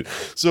communication.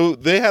 So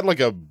they had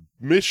like a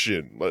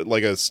mission,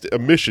 like a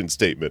mission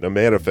statement, a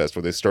manifest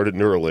when they started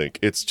Neuralink.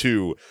 It's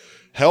to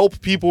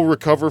help people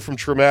recover from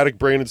traumatic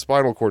brain and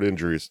spinal cord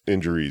injuries.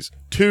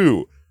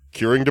 2,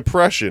 curing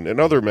depression and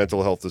other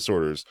mental health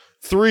disorders.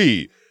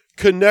 3,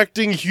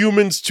 connecting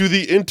humans to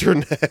the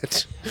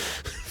internet.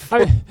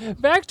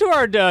 Back to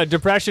our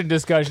depression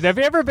discussion. Have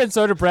you ever been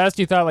so depressed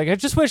you thought, like, I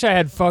just wish I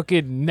had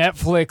fucking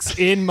Netflix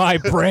in my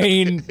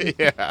brain?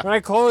 Yeah. When I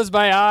close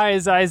my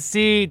eyes, I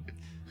see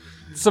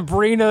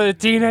Sabrina the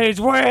Teenage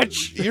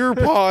Witch.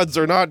 Earpods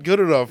are not good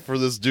enough for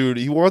this dude.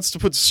 He wants to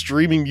put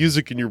streaming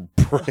music in your brain.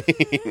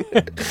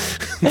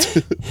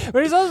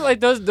 But he's also like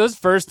those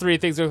first three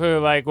things are clearly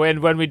like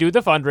when we do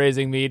the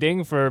fundraising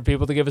meeting for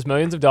people to give us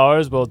millions of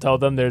dollars, we'll tell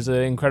them there's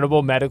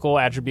incredible medical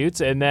attributes,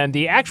 and then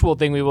the actual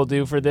thing we will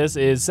do for this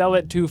is sell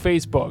it to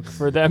Facebook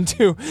for them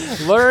to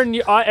learn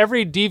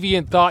every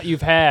deviant thought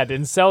you've had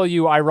and sell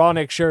you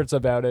ironic shirts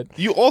about it.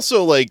 You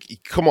also, like,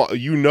 come on,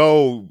 you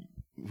know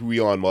who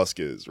Elon Musk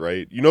is,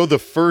 right? You know the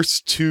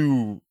first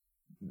two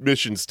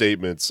mission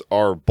statements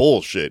are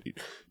bullshit. He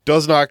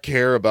does not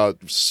care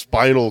about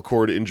spinal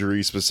cord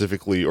injury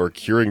specifically or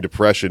curing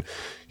depression.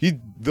 The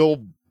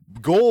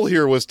goal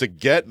here was to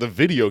get the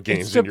video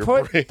games in your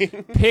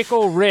brain.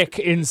 Pickle Rick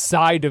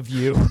inside of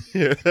you.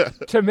 Yeah.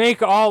 To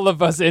make all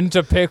of us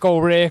into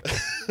Pickle Rick.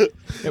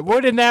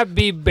 Wouldn't that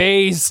be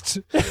based?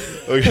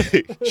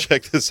 Okay,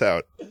 check this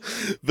out.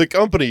 The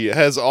company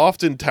has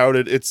often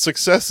touted its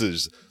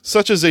successes,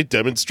 such as a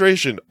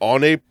demonstration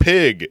on a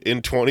pig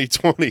in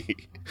 2020.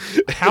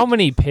 How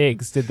many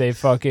pigs did they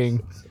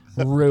fucking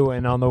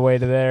ruin on the way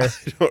to there? I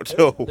don't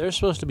know. They're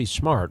supposed to be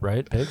smart,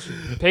 right? Pigs?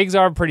 Pigs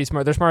are pretty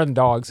smart. They're smarter than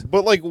dogs.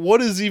 But, like,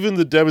 what is even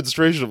the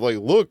demonstration of, like,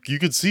 look, you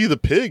can see the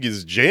pig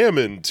is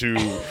jamming to,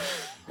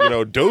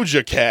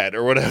 Doja Cat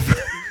or whatever.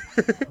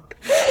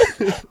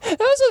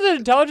 Also, the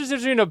intelligence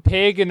between a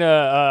pig and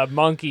a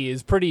monkey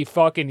is pretty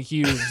fucking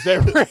huge.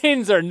 Their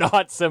brains are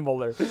not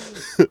similar.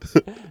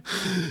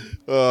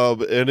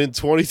 And in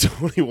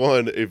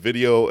 2021, a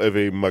video of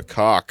a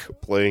macaque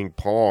playing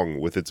Pong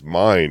with its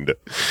mind.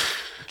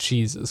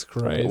 Jesus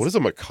Christ. What is a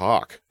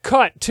macaque?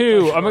 Cut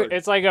to.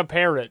 It's like a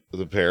parrot.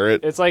 The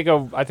parrot? It's like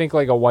I think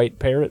like a white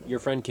parrot. Your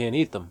friend can't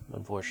eat them,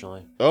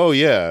 unfortunately. Oh,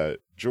 yeah.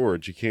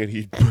 George, you can't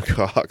eat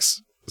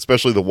macaques.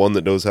 Especially the one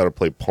that knows how to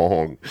play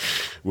Pong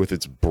with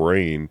its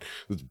brain,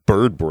 its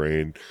bird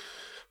brain.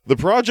 The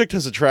project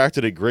has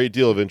attracted a great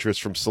deal of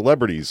interest from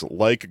celebrities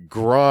like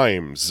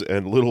Grimes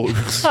and Little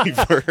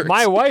Uzi Vert.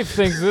 My wife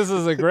thinks this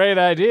is a great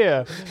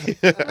idea.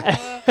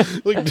 Yeah.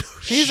 Like, no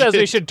she says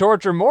we should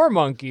torture more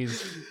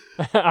monkeys.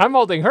 I'm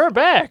holding her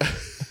back.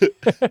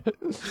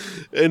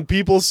 And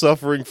people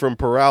suffering from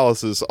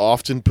paralysis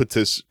often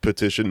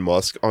petition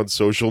Musk on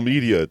social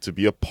media to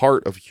be a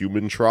part of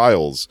human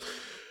trials.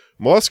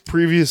 Musk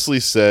previously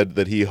said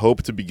that he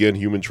hoped to begin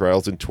human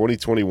trials in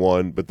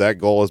 2021, but that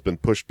goal has been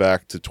pushed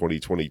back to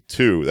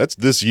 2022. That's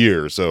this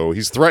year, so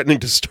he's threatening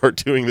to start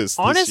doing this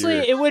Honestly,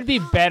 this year. It would be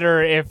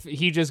better if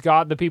he just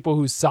got the people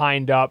who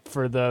signed up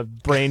for the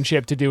brain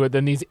chip to do it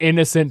than these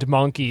innocent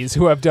monkeys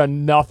who have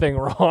done nothing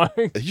wrong.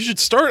 He should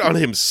start on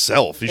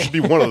himself. He should be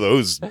one of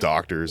those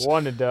doctors.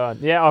 One and done.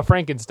 Yeah,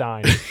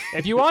 Frankenstein.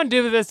 If you want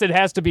to do this, it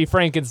has to be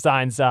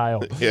Frankenstein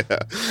style.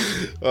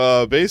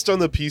 Yeah. Based on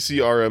the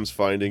PCRM's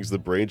findings, the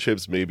brain chips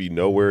may be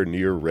nowhere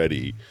near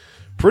ready.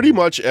 Pretty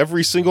much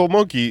every single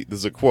monkey, this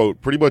is a quote,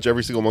 pretty much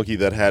every single monkey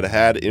that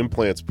had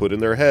implants put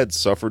in their head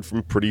suffered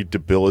from pretty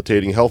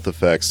debilitating health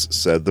effects,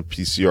 said the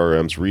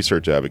PCRM's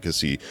research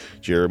advocacy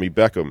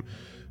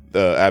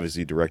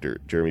director,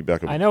 Jeremy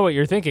Beckham. I know what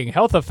you're thinking.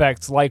 Health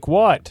effects like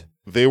what?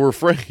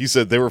 He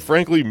said they were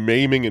frankly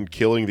maiming and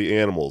killing the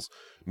animals.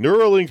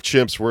 Neuralink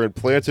chimps were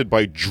implanted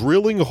by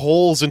drilling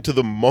holes into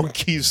the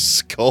monkeys'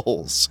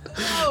 skulls.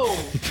 Oh.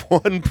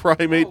 One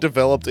primate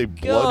developed a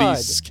bloody God.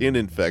 skin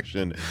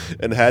infection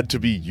and had to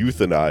be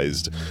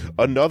euthanized.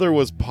 Another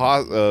was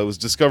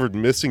discovered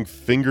missing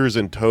fingers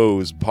and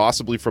toes,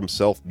 possibly from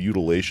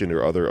self-mutilation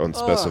or other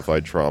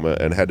unspecified trauma,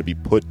 and had to be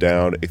put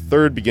down. A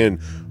third began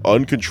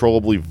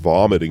uncontrollably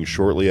vomiting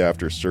shortly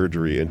after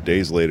surgery and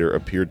days later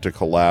appeared to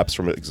collapse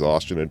from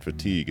exhaustion and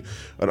fatigue.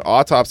 An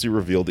autopsy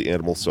revealed the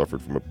animal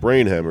suffered from a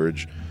brain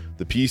hemorrhage.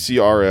 The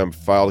PCRM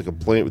filed a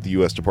complaint with the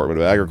U.S. Department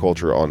of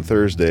Agriculture on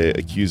Thursday,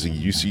 accusing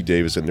UC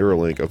Davis and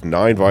Neuralink of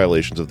 9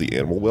 violations of the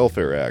Animal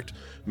Welfare Act.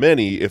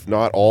 Many, if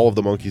not all, of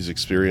the monkeys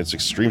experienced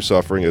extreme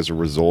suffering as a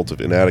result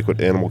of inadequate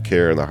animal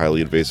care and the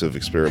highly invasive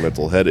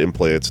experimental head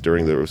implants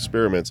during their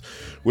experiments,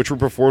 which were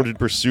performed in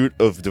pursuit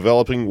of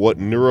developing what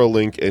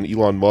Neuralink and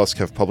Elon Musk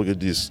have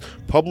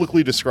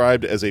publicly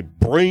described as a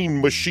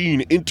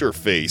brain-machine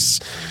interface,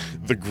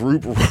 the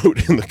group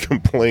wrote in the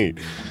complaint.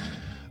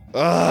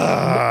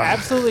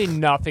 Absolutely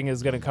nothing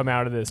is going to come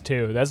out of this,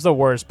 too. That's the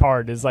worst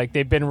part, is like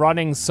they've been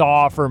running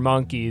Saw for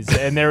monkeys,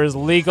 and there is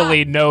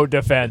legally no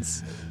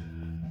defense.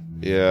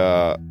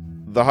 Yeah.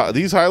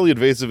 These highly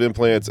invasive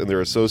implants and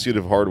their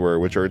associative hardware,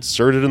 which are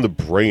inserted in the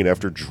brain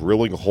after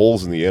drilling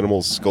holes in the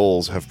animals'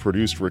 skulls, have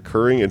produced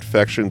recurring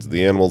infections in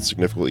the animals,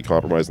 significantly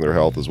compromising their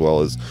health, as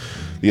well as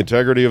the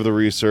integrity of the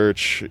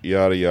research,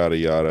 yada, yada,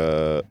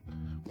 yada.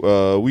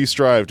 we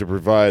strive to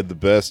provide the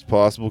best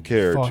possible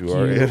care Fuck to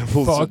our you.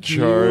 animals Fuck in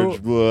charge. you.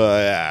 Blah,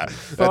 yeah,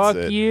 Fuck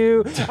that's it.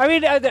 you. I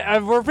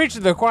mean, we're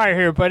preaching to the choir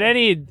here, but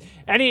any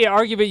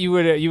argument you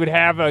would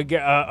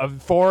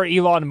have for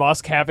Elon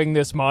Musk having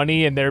this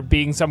money and there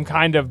being some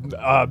kind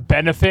of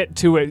benefit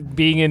to it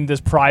being in this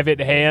private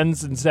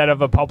hands instead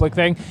of a public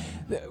thing.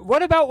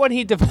 What about when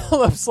he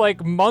develops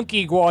like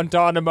monkey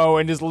Guantanamo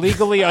and is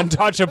legally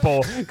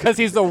untouchable because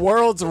he's the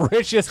world's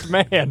richest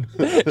man?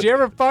 Do you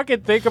ever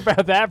fucking think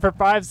about that for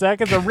 5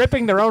 seconds? They're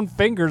ripping their own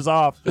fingers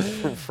off.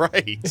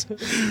 Right.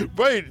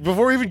 Right.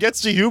 Before he even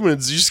gets to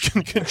humans, you just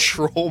can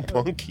control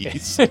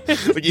monkeys.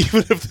 Like,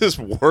 even if this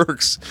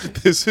works,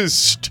 this is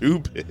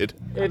stupid.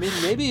 I mean,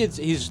 maybe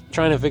he's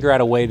trying to figure out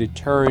a way to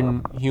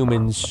turn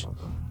humans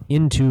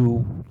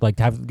into, like,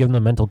 give them the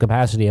mental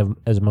capacity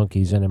as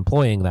monkeys and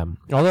employing them.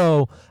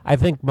 Although, I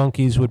think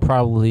monkeys would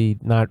probably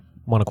not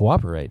want to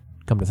cooperate,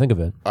 come to think of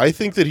it. I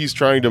think that he's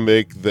trying to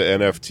make the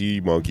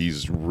NFT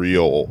monkeys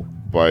real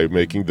by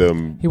making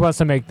them... He wants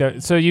to make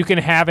so you can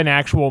have an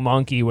actual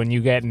monkey when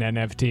you get an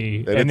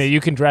NFT, and then you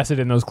can dress it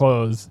in those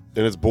clothes.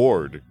 And it's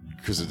bored.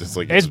 Because it's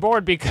like... It's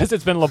bored because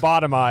it's been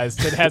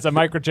lobotomized. It has a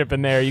microchip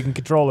in there you can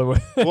control it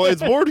with. Well,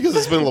 it's bored because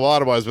it's been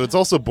lobotomized, but it's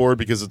also bored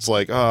because it's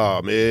like,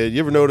 oh, man, you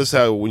ever notice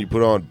how when you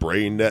put on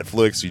brain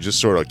Netflix, you just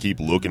sort of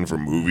keep looking for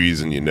movies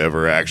and you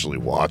never actually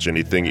watch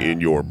anything in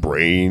your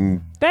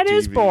brain? That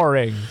is TV?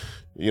 boring.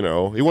 You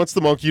know, he wants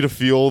the monkey to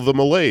feel the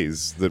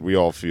malaise that we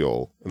all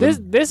feel. And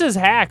This is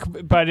hack,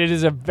 but it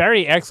is a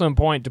very excellent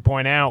point to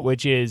point out,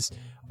 which is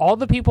all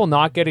the people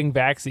not getting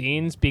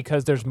vaccines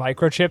because there's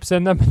microchips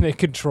in them and they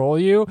control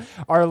you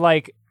are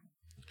like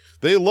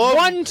they love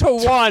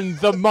 1-to-1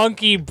 the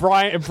monkey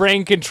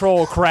brain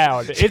control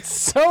crowd. It's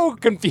so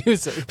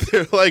confusing.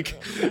 They're like,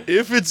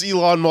 if it's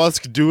Elon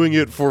Musk doing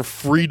it for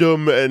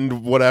freedom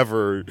and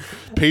whatever,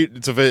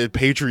 it's a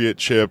patriot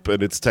chip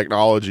and it's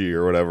technology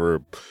or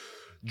whatever,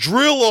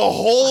 drill a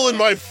hole in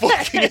my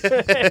fucking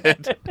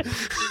head.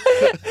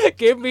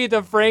 Give me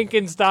the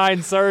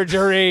Frankenstein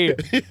surgery.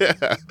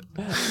 Yeah.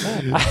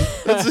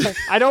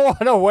 I don't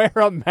want to wear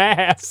a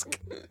mask.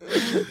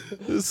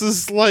 This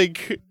is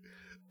like,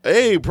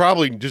 A,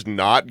 probably just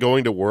not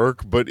going to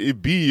work, but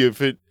B,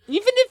 if it...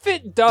 Even if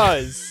it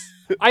does,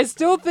 I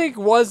still think,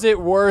 was it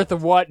worth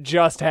what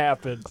just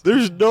happened?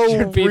 There's no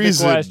Should be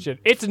reason. the question.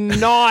 It's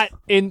not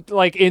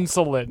like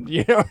insulin.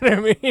 You know what I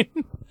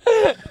mean?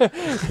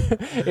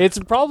 It's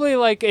probably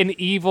like an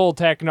evil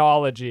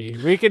technology.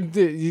 We could,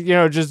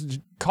 just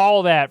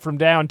call that from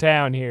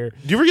downtown here.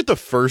 Do you ever get the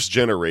first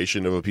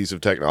generation of a piece of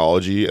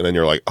technology and then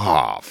you're like,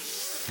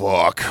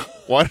 fuck.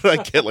 Why did I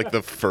get like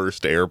the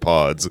first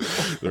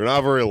AirPods? They're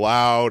not very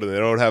loud and they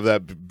don't have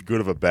that good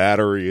of a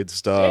battery and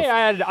stuff. Hey,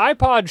 I had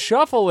iPod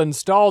Shuffle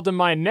installed in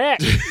my neck.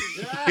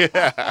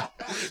 Yeah.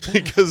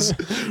 Because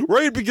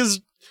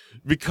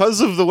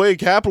of the way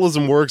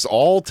capitalism works,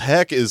 all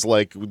tech is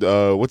like,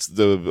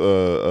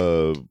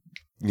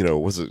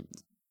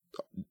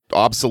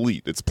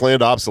 obsolete. It's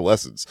planned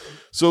obsolescence.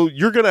 So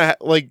you're gonna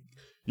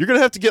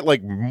have to get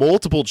like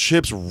multiple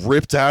chips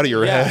ripped out of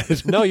your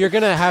head. No, you're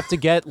gonna have to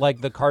get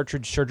like the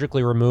cartridge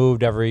surgically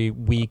removed every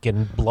week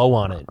and blow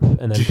on it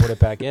and then put it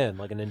back in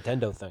like a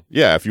Nintendo thing.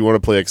 Yeah, if you want to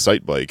play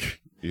Excite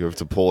Bike, you have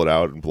to pull it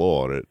out and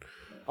blow on it.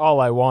 All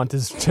I want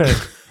is to,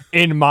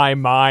 in my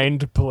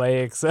mind,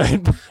 play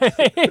Excite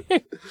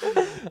Bike.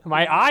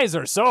 My eyes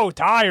are so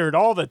tired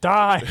all the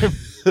time.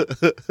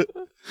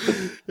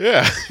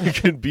 Yeah, you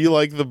can be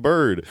like the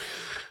bird.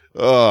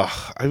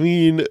 I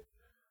mean,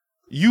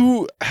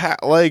 I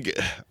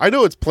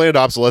know it's planned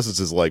obsolescence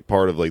is like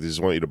part of like they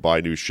just want you to buy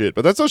new shit,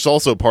 but that's just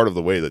also part of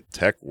the way that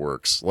tech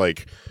works.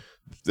 Like,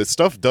 this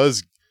stuff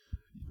does.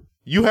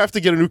 You have to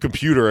get a new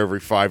computer every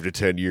 5 to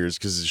 10 years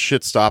because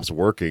shit stops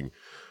working.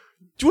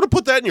 Do you want to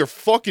put that in your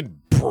fucking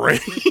brain?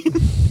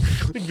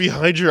 Like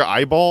behind your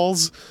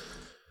eyeballs?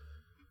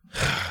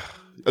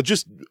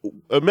 Just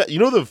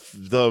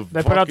the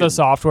They put out the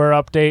software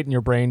update and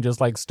your brain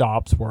just like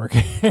stops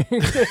working.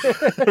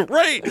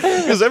 Right,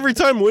 because every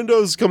time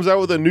Windows comes out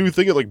with a new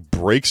thing, it like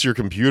breaks your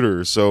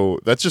computer. So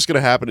that's just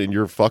gonna happen in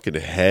your fucking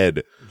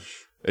head,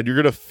 and you're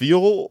gonna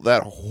feel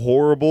that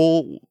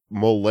horrible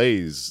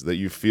malaise that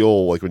you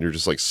feel like when you're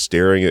just like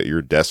staring at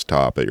your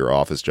desktop at your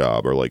office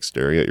job or like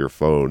staring at your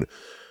phone,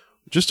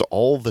 just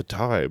all the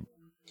time.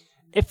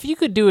 If you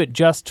could do it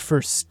just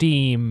for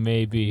Steam,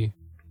 maybe.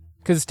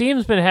 Because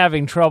Steam's been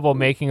having trouble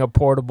making a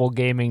portable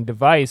gaming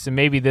device, and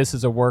maybe this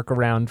is a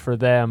workaround for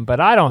them.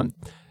 But I don't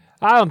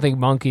think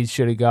monkeys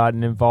should have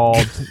gotten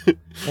involved,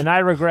 and I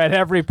regret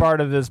every part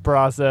of this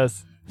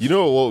process. You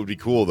know what would be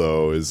cool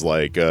though is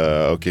like,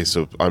 okay,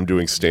 so I'm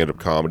doing stand-up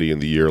comedy in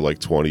the year like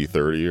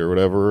 2030 or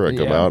whatever. I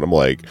come out, and I'm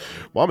like,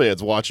 my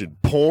man's watching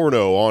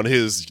porno on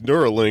his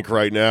Neuralink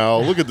right now.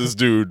 Look at this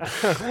dude,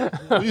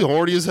 he's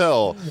horny as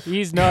hell.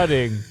 He's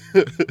nutting.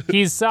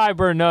 He's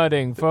cyber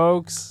nutting,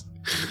 folks.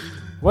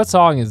 What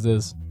song is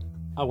this?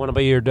 I Want to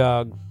Be Your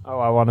Dog. Oh,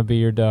 I Want to Be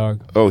Your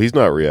Dog. Oh, he's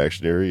not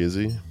reactionary, is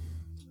he?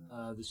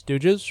 The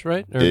Stooges,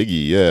 right? Or-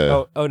 Iggy,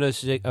 yeah. Oh no,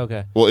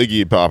 okay. Well,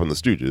 Iggy Pop and the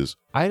Stooges.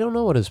 I don't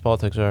know what his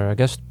politics are. I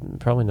guess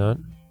probably not.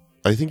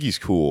 I think he's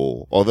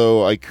cool.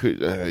 Although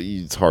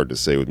it's hard to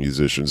say with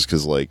musicians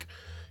because, like,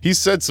 he's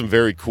said some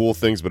very cool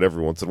things, but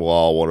every once in a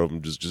while, one of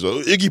them just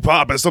Iggy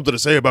Pop has something to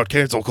say about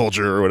cancel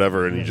culture or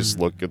whatever, and you just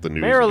look at the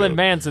news. Marilyn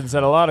Manson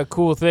said a lot of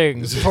cool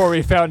things before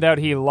we found out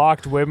he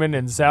locked women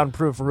in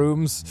soundproof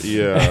rooms.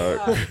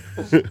 Yeah.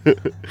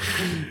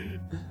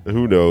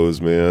 Who knows,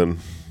 man?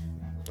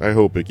 I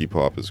hope Iggy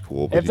Pop is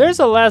cool. If there's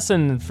a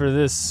lesson for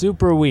this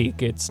super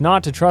week, it's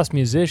not to trust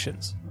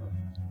musicians.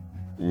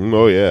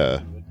 Oh,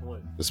 yeah.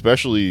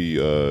 Especially,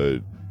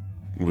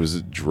 was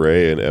it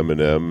Dre and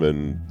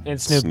Eminem and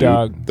Snoop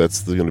Dogg?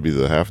 That's going to be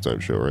the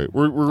halftime show, right?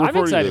 We're I'm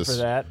recording excited this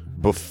for that.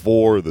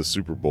 before the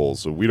Super Bowl,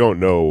 so we don't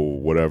know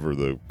whatever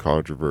the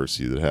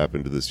controversy that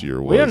happened this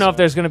year was. We don't know if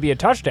there's going to be a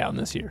touchdown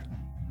this year.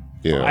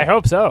 Yeah. I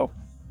hope so.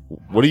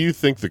 What do you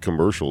think the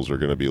commercials are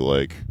going to be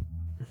like?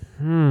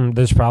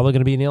 There's probably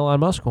going to be an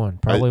Elon Musk one.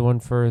 Probably one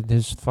for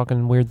his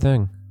fucking weird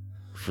thing.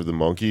 For the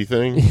monkey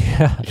thing?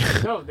 Yeah.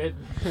 No,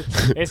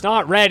 it's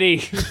not ready.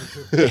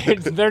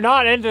 They're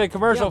not into the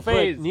commercial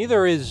phase.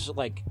 Neither is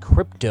like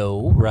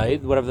crypto,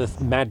 right? Whatever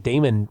the Matt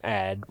Damon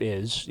ad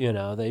is,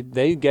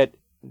 they get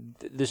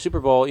the Super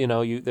Bowl.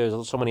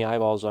 There's so many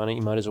eyeballs on it.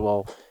 You might as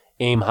well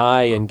aim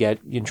high and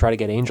try to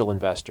get angel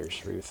investors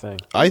for your thing.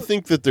 I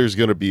think that there's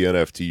going to be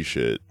NFT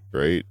shit,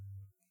 right?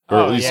 Or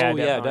at least,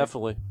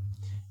 definitely.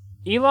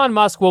 Elon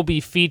Musk will be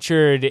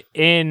featured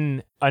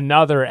in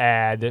another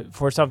ad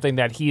for something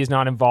that he is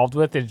not involved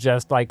with. It's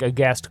just like a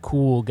guest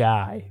cool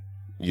guy.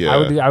 Yeah.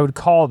 I would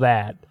call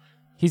that.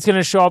 He's going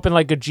to show up in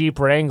like a Jeep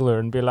Wrangler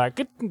and be like,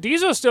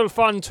 these are still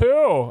fun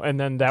too. And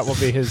then that will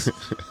be his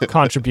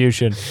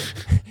contribution.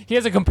 He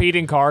has a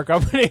competing car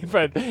company,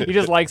 but he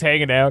just likes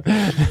hanging out.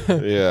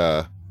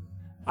 Yeah.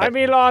 I'm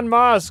Elon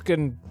Musk,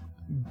 and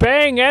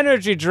Bang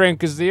energy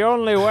drink is the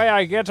only way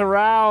I get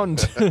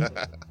around.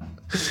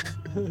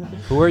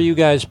 Who are you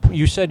guys?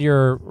 You said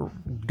you're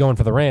going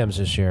for the Rams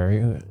this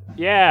year.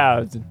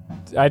 Yeah,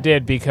 I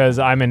did because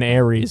I'm an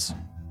Aries.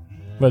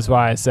 That's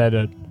why I said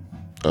it.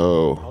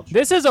 Oh.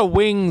 This is a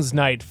wings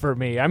night for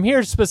me. I'm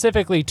here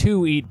specifically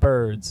to eat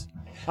birds.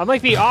 I'm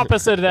like the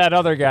opposite of that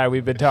other guy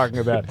we've been talking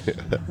about.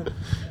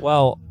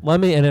 Well,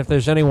 and if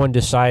there's anyone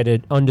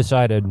undecided,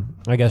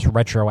 I guess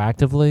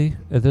retroactively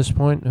at this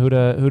point, who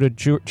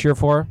to cheer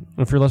for,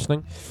 if you're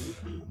listening,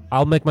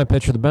 I'll make my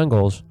pitch for the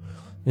Bengals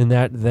in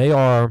that they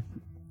are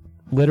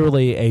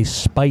literally a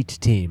spite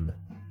team.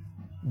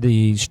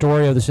 The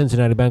story of the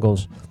Cincinnati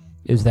Bengals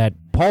is that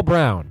Paul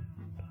Brown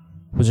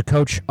was a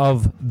coach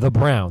of the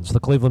Browns, the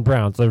Cleveland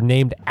Browns. They're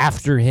named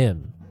after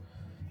him.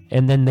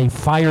 And then they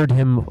fired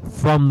him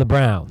from the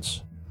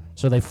Browns.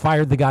 So they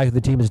fired the guy who the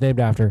team is named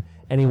after,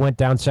 and he went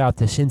down south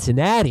to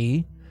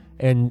Cincinnati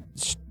and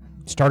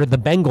started the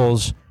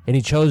Bengals, and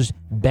he chose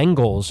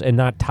Bengals and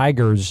not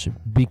Tigers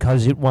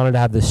because it wanted to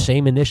have the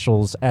same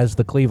initials as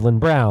the Cleveland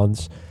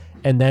Browns.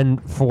 And then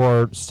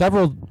for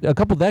a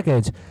couple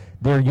decades,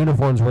 their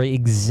uniforms were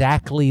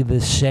exactly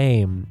the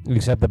same,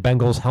 except the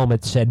Bengals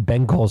helmet said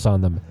Bengals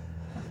on them.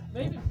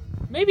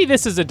 Maybe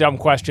this is a dumb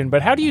question,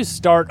 but how do you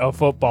start a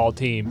football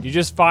team? You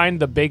just find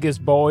the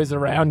biggest boys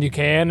around you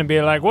can and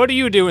be like, what are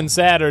you doing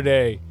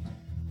Saturday?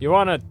 You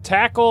want to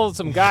tackle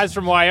some guys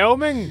from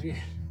Wyoming?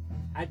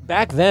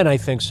 Back then, I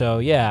think so,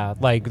 yeah.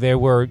 Like, they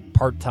were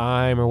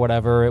part-time or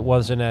whatever. It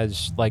wasn't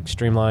as, like,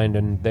 streamlined,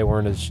 and they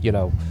weren't as,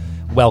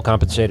 well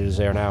compensated as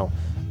they are now.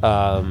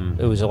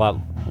 It was a lot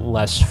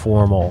less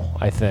formal,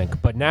 I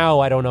think. But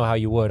now I don't know how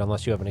you would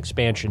unless you have an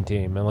expansion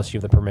team, unless you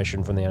have the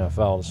permission from the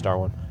NFL to start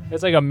one.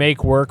 It's like a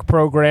make-work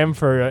program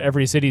for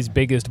every city's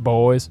biggest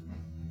boys.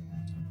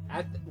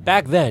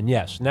 Back then,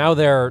 yes. Now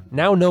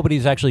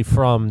nobody's actually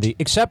from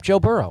except Joe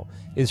Burrow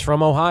is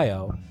from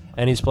Ohio,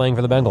 and he's playing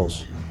for the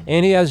Bengals.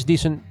 And he has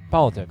decent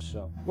politics.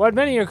 So what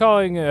many are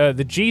calling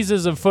the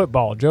Jesus of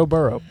football, Joe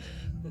Burrow.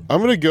 I'm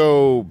going to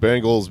go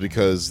Bengals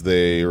because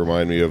they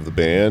remind me of the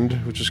band,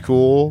 which is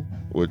cool,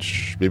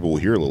 which maybe we'll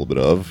hear a little bit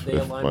of. They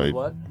align with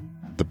what?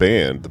 The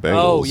band, the Bengals.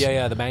 Oh,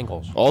 yeah, the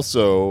Bengals.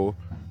 Also,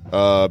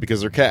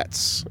 because they're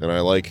cats, and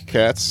I like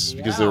cats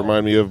because they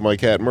remind me of my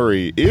cat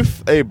Murray.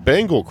 If a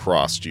Bengal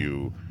crossed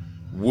you,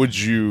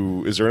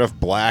 is there enough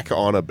black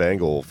on a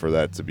Bengal for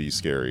that to be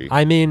scary?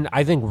 I mean,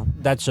 I think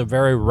that's a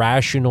very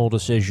rational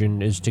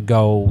decision, is to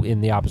go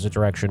in the opposite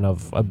direction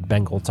of a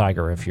Bengal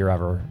tiger if you're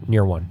ever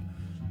near one.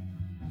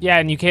 Yeah,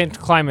 and you can't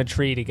climb a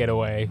tree to get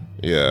away.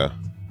 Yeah.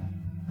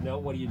 No,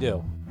 what do you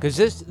do? Because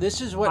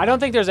this is what... I don't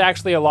think there's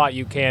actually a lot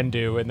you can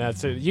do, and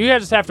that's it. You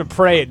just have to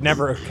pray it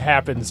never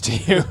happens to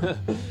you.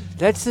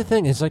 That's the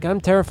thing. It's like I'm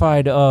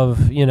terrified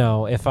of,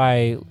 if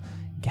I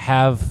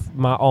have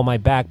all my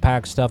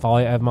backpack stuff,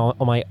 I have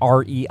all my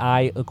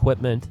REI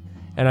equipment,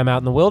 and I'm out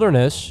in the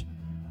wilderness,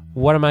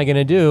 what am I going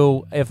to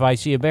do if I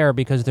see a bear?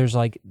 Because there's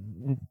like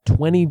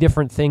 20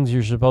 different things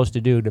you're supposed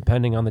to do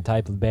depending on the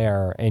type of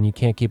bear, and you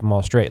can't keep them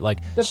all straight. Like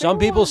some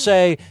people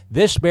say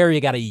this bear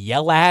you got to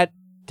yell at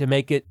to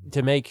make it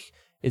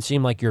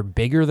seem like you're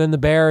bigger than the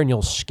bear and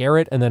you'll scare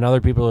it, and then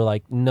other people are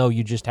like, no,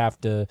 you just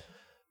have to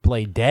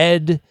play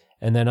dead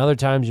And then other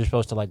times you're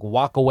supposed to like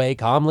walk away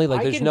calmly.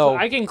 Like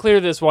I can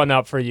clear this one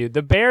up for you.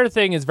 The bear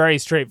thing is very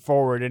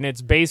straightforward, and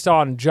it's based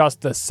on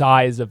just the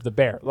size of the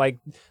bear. Like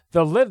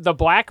the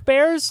black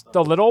bears,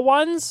 the little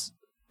ones,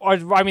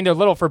 I mean, they're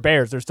little for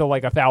bears. They're still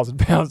like 1,000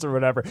 pounds or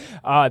whatever.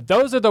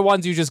 Those are the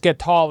ones you just get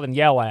tall and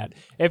yell at.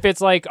 If it's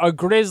like a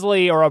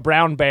grizzly or a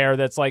brown bear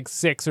that's like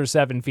 6 or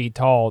 7 feet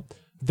tall,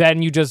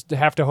 then you just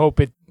have to hope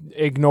it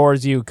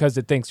ignores you because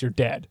it thinks you're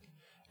dead.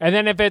 And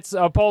then if it's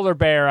a polar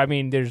bear, I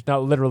mean, there's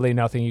literally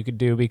nothing you could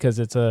do because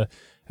it's a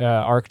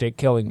Arctic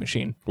killing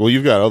machine. Well,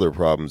 you've got other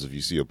problems if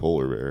you see a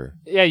polar bear.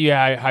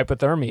 Yeah,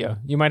 hypothermia.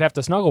 You might have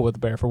to snuggle with the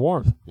bear for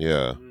warmth.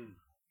 Yeah.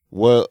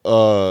 Well,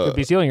 Could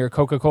be stealing your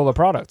Coca-Cola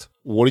product.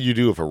 what do you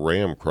do if a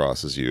ram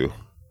crosses you?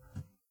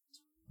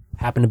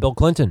 Happened to Bill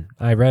Clinton.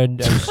 I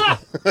was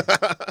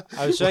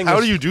saying How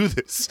this, do you do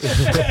this?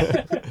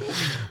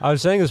 I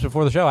was saying this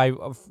before the show. I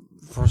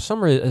for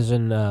some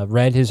reason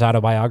read his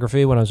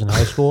autobiography when I was in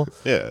high school.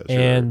 Yeah, sure.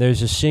 And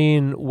there's a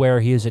scene where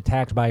he is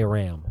attacked by a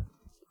ram.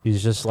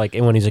 He's just like,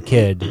 and when he's a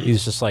kid,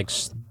 he's just like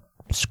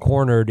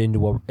cornered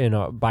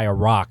by a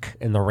rock,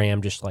 and the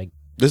ram just like.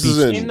 This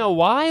is In the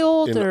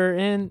wild or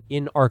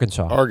in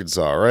Arkansas.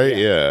 Arkansas, right?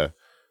 Yeah.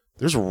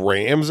 There's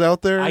rams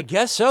out there? I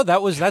guess so.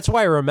 That's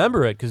why I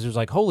remember it, because it was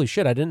like, holy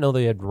shit, I didn't know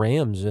they had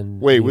rams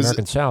in the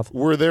American South.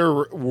 Were there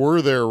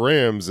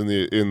rams in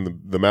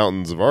the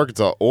mountains of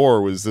Arkansas,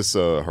 or was this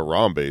a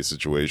Harambe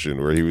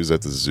situation where he was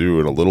at the zoo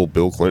and a little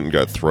Bill Clinton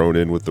got thrown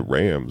in with the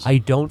rams? I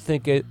don't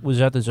think it was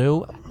at the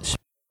zoo.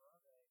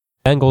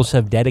 Bengals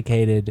have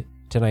dedicated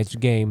tonight's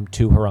game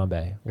to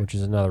Harambe, which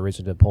is another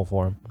reason to pull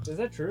for him. Is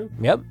that true?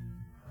 Yep.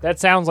 That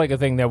sounds like a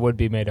thing that would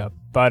be made up.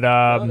 But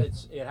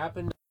It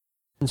happened at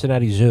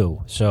Cincinnati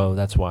Zoo, so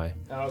that's why.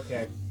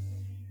 Okay.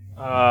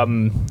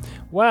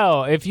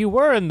 Well, if you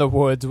were in the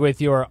woods with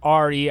your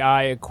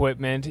REI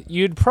equipment,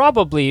 you'd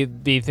probably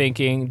be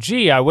thinking,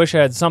 gee, I wish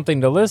I had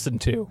something to listen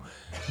to.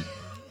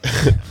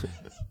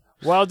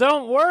 Well,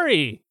 don't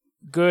worry,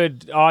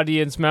 good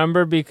audience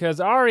member, because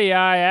REI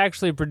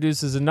actually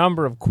produces a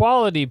number of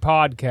quality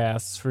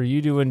podcasts for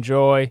you to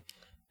enjoy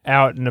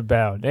out and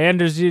about.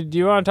 Anders, do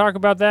you want to talk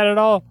about that at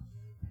all?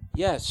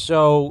 Yes,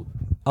 so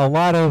a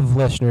lot of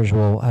listeners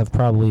will have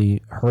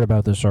probably heard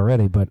about this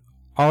already, but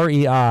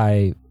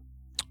REI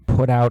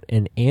put out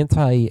an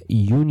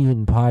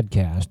anti-union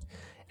podcast,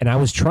 and I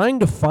was trying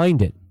to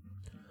find it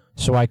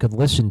so I could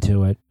listen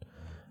to it.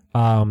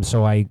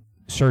 So I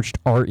searched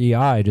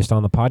REI just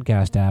on the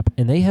podcast app,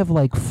 and they have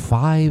like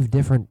 5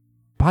 different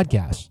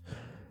podcasts.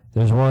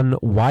 There's one,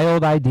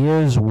 Wild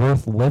Ideas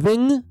Worth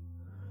Living,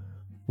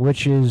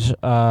 which is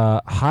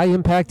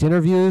high-impact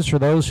interviews for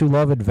those who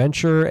love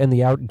adventure and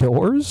the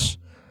outdoors.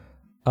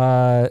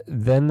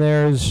 Then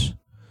there's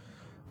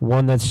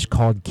one that's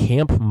called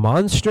Camp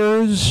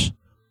Monsters,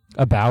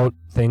 about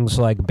things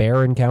like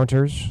bear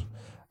encounters.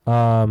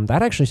 That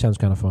actually sounds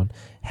kind of fun.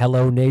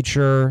 Hello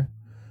Nature,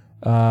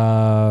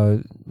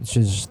 which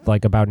is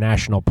like about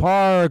national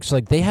parks.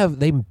 Like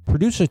they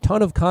produce a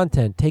ton of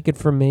content. Take It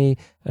From Me,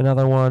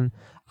 another one.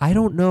 I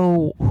don't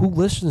know who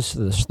listens to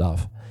this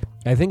stuff.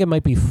 I think it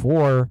might be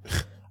for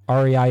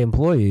REI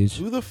employees.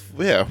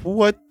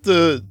 What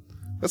the?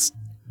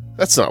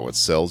 That's not what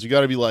sells. You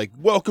got to be like,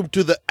 welcome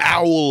to the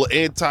Owl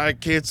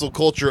Anti-Cancel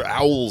Culture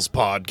Owls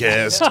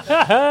podcast.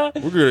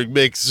 We're going to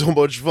make so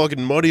much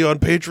fucking money on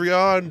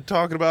Patreon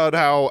talking about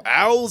how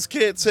owls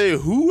can't say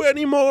who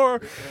anymore.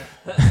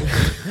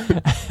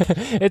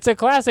 It's a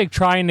classic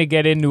trying to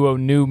get into a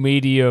new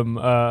medium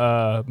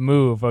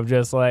move of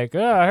just like,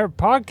 I heard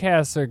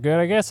podcasts are good.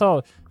 I guess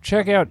I'll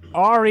check out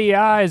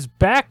REI's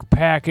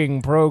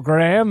backpacking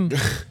program,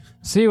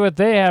 see what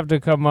they have to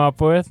come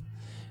up with.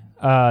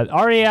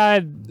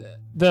 REI,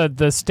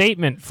 the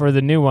statement for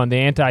the new one, the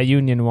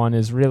anti-union one,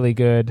 is really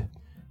good.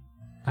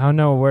 I don't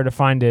know where to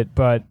find it,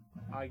 but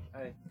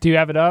do you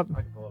have it up?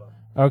 I can pull it up.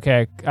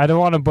 Okay, I don't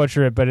want to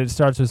butcher it, but it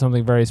starts with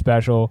something very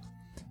special.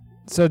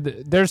 So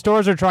their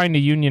stores are trying to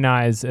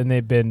unionize, and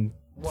they've been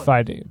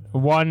fighting.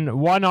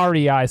 One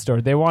REI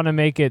store. They want to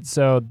make it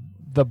so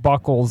the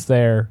buckles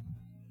there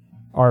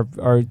are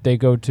they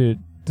go to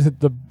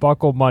the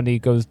buckle money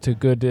goes to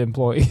good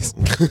employees.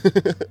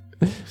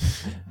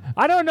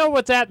 I don't know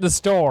what's at the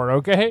store,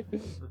 okay?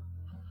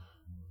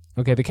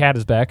 Okay, the cat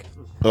is back.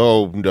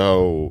 Oh,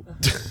 no.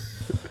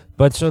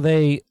 But so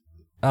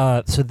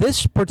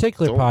this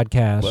particular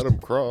podcast... Let him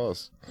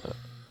cross.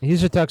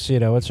 He's a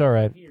tuxedo. It's all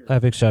right.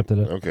 I've accepted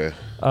it. Okay.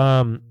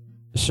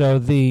 So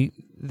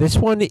this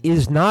one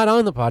is not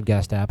on the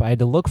podcast app. I had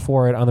to look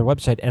for it on their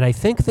website, and I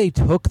think they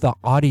took the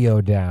audio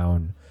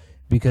down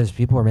because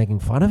people were making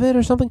fun of it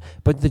or something.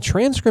 But the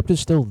transcript is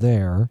still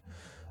there.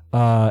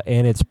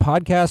 And it's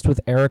Podcast with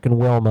Eric and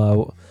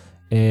Wilma.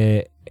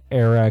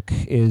 Eric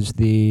is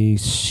the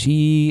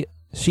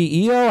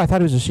CEO. I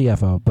thought he was a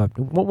CFO, but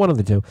one of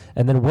the two.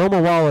 And then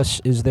Wilma Wallace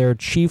is their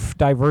Chief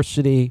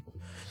Diversity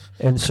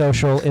and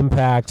Social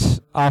Impact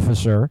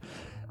Officer.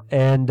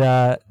 And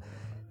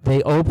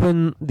they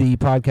open the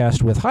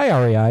podcast with, "Hi,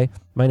 REI.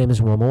 My name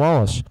is Wilma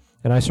Wallace,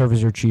 and I serve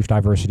as your Chief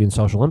Diversity and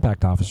Social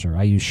Impact Officer.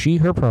 I use she,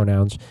 her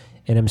pronouns,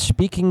 and am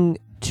speaking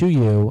to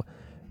you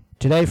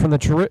today from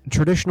the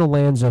traditional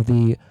lands of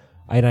the,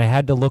 and I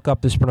had to look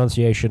up this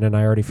pronunciation and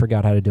I already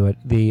forgot how to do it,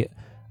 the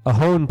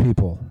Ahone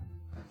people.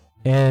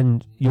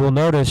 And you will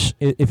notice,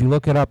 if you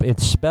look it up,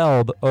 it's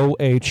spelled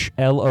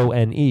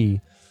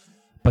Ohlone,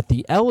 but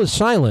the L is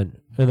silent,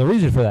 and the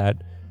reason for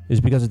that is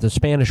because it's a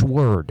Spanish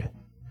word.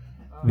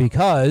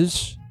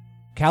 Because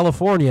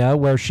California,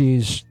 where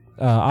she's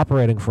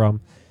operating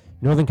from,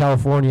 Northern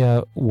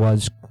California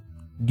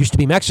used to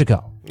be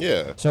Mexico.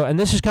 Yeah. So, and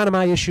this is kind of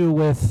my issue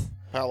with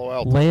Palo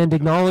Alto. land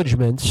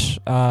acknowledgments,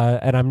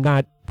 and I'm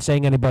not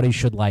saying anybody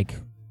should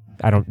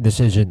this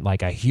isn't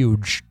like a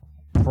huge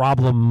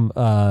problem,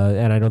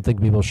 and I don't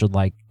think people should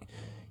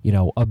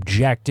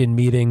object in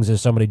meetings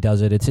as somebody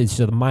does it. It's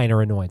a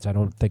minor annoyance. I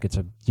don't think it's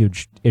a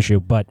huge issue,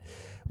 but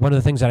one of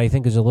the things that I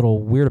think is a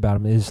little weird about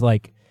them is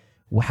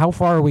how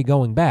far are we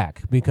going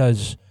back?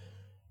 Because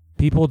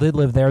people did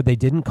live there. They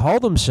didn't call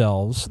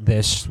themselves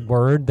this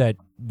word that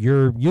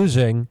you're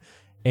using,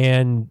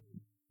 and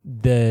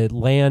the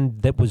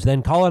land that was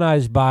then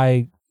colonized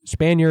by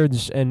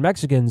Spaniards and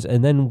Mexicans,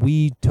 and then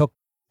we took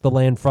the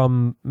land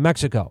from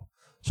Mexico.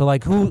 So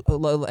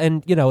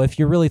if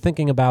you're really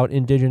thinking about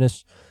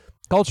indigenous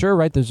culture,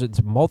 right,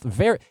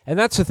 and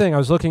that's the thing. I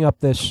was looking up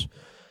this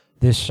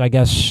I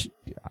guess,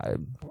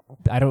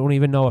 I don't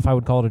even know if I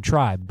would call it a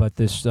tribe, but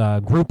this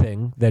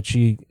grouping that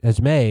she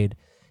has made,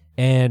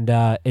 and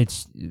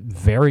it's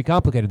very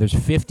complicated. There's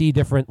 50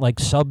 different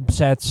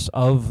subsets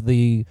of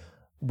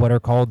what are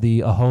called the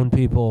Ahone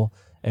people,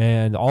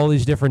 and all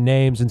these different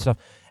names and stuff.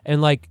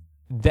 And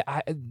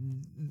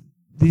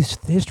this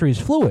history is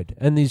fluid,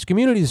 and these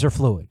communities are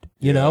fluid.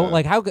 You know,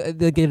 how it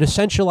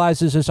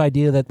essentializes this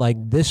idea that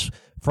this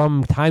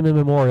from time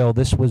immemorial,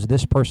 this was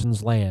this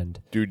person's land.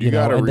 Dude, you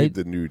gotta read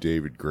the new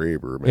David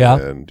Graeber, man.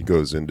 Yeah. He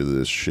goes into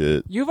this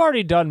shit. You've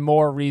already done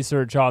more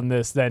research on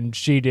this than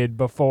she did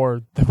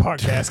before the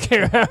podcast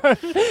came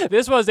out.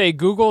 This was a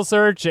Google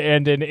search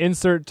and an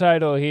insert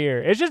title here.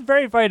 It's just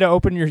very funny to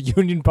open your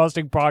union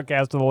busting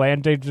podcast with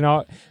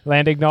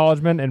land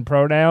acknowledgement and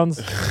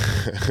pronouns.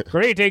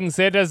 Greetings,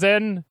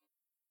 citizen.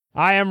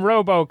 I am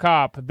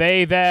RoboCop.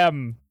 They,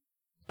 them.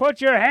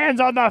 Put your hands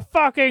on the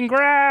fucking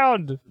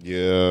ground.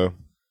 Yeah.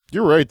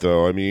 You're right,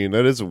 though. I mean,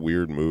 that is a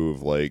weird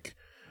move.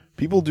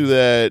 People do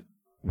that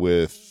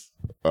with,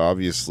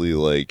 obviously,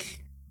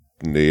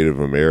 Native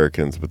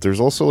Americans, but there's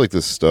also,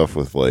 this stuff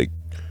with,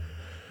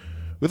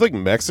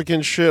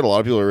 Mexican shit. A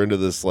lot of people are into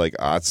this,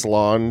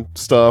 Aztlan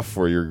stuff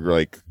where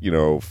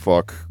you're,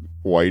 fuck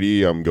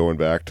Whitey, I'm going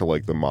back to,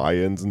 the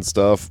Mayans and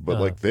stuff.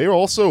 But, they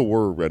also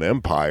were an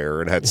empire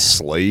and had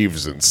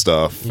slaves and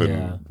stuff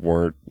and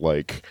weren't,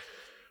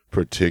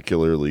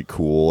 particularly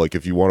cool.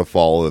 If you want to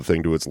follow the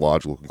thing to its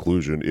logical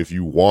conclusion, if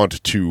you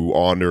want to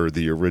honor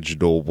the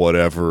original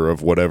whatever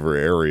of whatever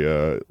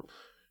area,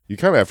 you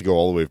kind of have to go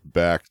all the way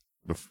back.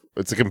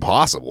 It's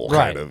impossible,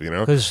 kind of,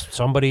 because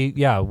somebody,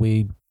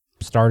 we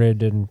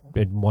started in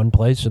one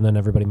place and then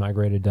everybody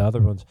migrated to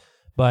other ones.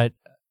 But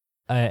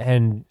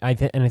and I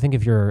think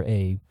if you're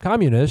a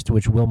communist,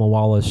 which Wilma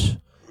Wallace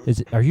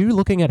is, are you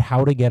looking at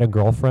how to get a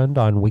girlfriend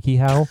on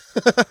WikiHow?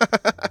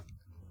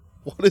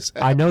 What is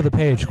happening? I know the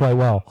page quite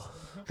well.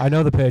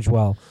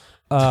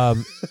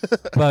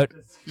 But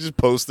you just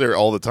post there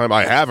all the time.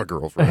 I have a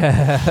girlfriend.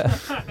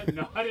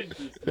 No, I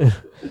didn't.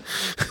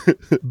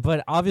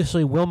 But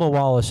obviously, Wilma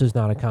Wallace is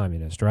not a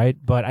communist, right?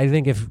 But I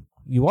think if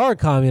you are a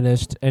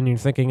communist and you're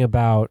thinking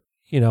about,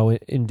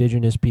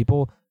 indigenous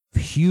people,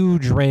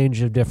 huge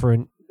range of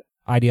different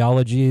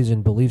ideologies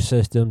and belief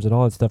systems and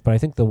all that stuff. But I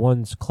think the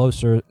ones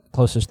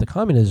closest to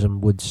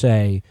communism would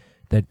say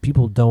that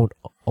people don't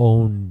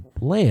own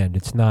land.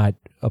 It's not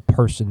a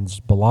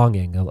person's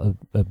belonging,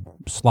 a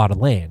slot of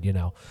land,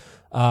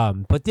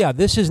 But yeah,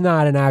 this is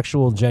not an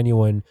actual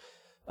genuine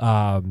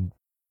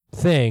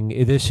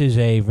thing. This is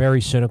a very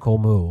cynical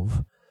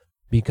move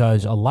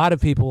because a lot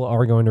of people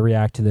are going to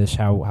react to this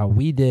how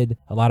we did,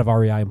 a lot of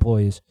REI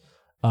employees,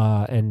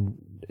 and,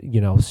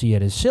 see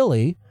it as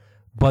silly.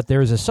 But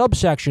there's a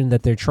subsection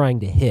that they're trying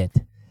to hit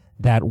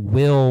that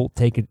will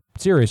take it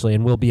seriously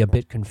and will be a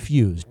bit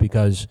confused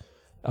because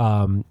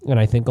and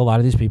I think a lot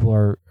of these people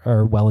are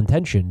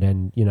well-intentioned.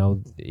 And,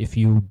 if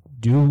you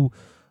do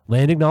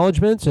land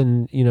acknowledgments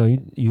and,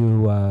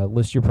 you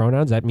list your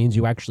pronouns, that means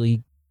you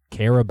actually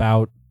care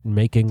about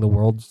making the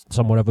world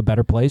somewhat of a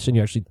better place and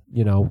you actually,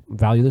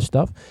 value this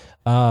stuff.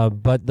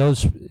 But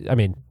those, I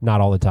mean,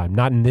 not all the time,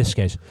 not in this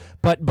case,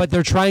 but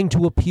they're trying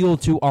to appeal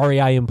to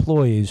REI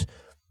employees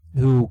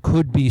who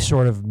could be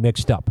sort of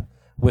mixed up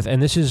with, and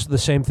this is the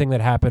same thing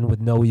that happened with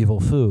No Evil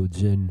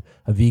Foods, in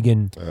a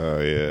vegan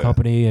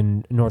company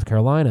in North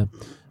Carolina,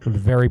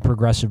 very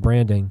progressive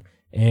branding,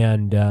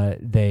 and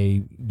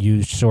they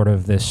used sort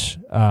of this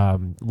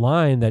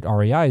line that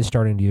REI is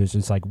starting to use.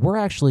 It's we're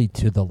actually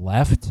to the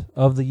left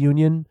of the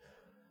union,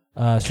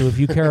 so if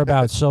you care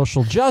about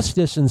social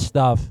justice and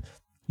stuff,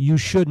 you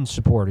shouldn't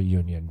support a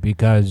union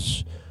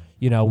because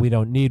we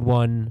don't need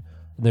one.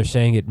 They're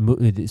saying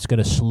it's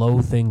going to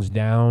slow things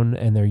down,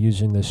 and they're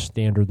using this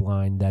standard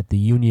line that the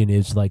union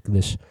is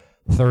this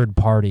third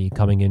party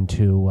coming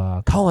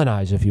into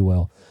colonize, if you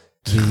will,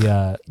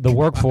 the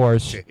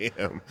workforce,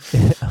 Damn.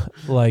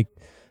 like,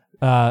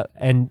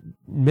 and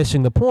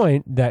missing the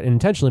point that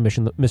intentionally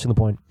missing the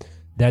point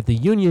that the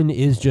union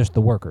is just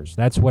the workers.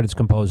 That's what it's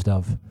composed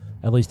of,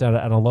 at least on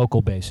a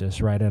local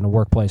basis, right? On a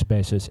workplace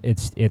basis,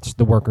 it's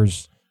the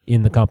workers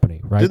in the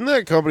company, right? Didn't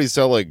that company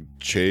sell like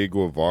Che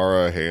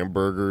Guevara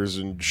hamburgers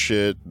and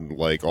shit? And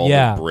like all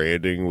Yeah. the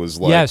branding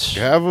was like, Yes.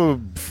 have a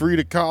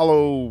Frida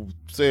Kahlo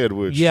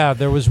sandwich. Yeah,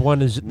 there was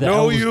one is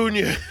No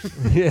union.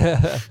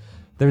 Yeah,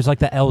 there's like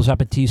the El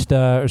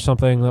Zapatista or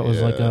something that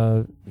was like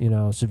Yeah.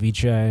 a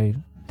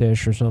ceviche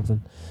dish or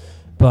something.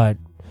 But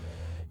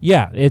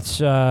yeah,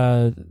 it's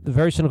a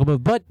very cynical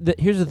move. But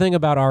here's the thing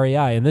about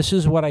REI, and this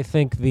is what I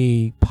think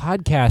the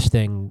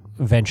podcasting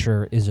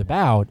venture is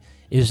about,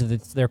 is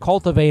that they're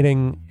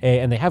cultivating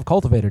and they have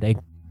cultivated a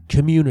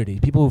community,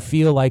 people who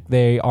feel like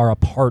they are a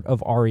part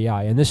of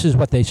REI. And this is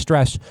what they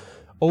stress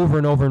over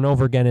and over and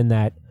over again in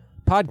that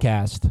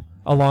podcast,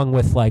 along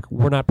with like,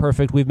 we're not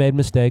perfect, we've made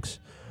mistakes.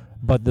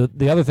 But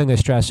the other thing they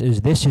stress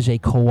is this is a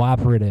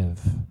cooperative.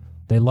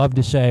 They love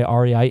to say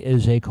REI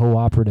is a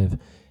cooperative.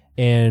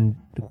 And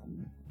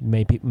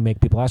make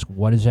people ask,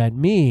 what does that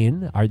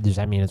mean? Does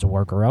that mean it's a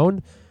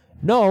worker-owned?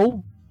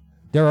 No.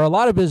 There are a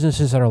lot of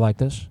businesses that are like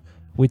this.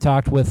 We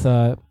talked with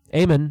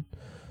Eamon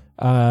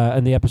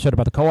in the episode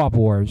about the co-op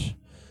wars,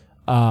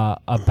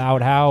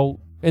 about how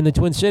in the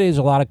Twin Cities,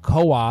 a lot of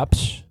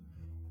co-ops,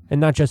 and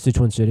not just the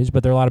Twin Cities,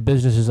 but there are a lot of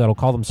businesses that will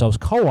call themselves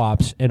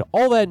co-ops, and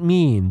all that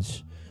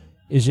means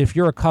is if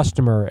you're a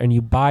customer and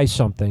you buy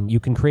something, you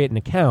can create an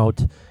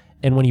account,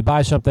 and when you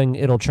buy something,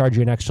 it'll charge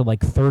you an extra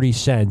like 30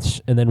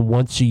 cents, and then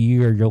once a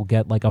year, you'll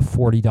get like a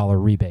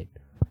 $40 rebate.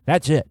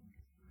 That's it.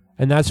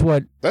 And that's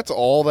what... That's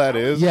all that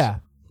is? Yeah.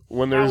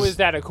 When How there's is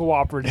that a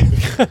cooperative?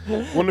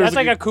 when there's That's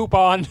like a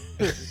coupon.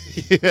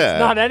 yeah.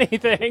 Not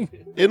anything.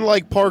 In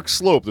like Park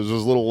Slope, there's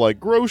those little like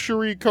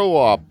grocery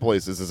co-op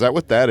places. Is that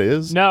what that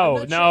is?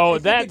 No,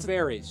 that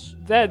varies.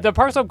 the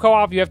Park Slope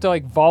Co-op you have to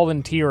like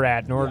volunteer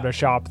at in order to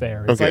shop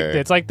there. It's Okay. like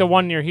it's like the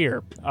one near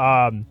here.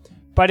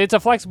 But it's a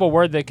flexible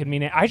word that can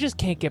mean it. I just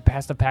can't get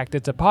past the fact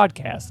it's a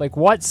podcast. Like,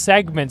 what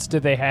segments do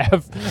they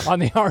have on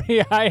the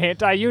REI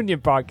Anti-Union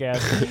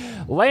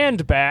podcast?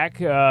 Land back.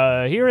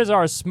 Here is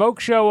our smoke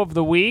show of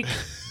the week.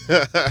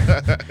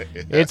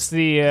 It's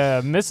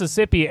the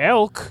Mississippi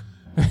elk,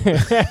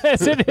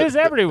 as it is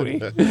every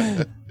week.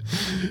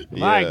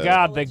 My Yeah.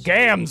 God, the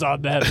gams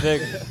on that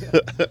thing.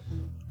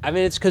 I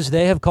mean, it's because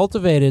they have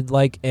cultivated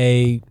like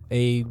a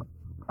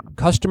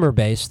customer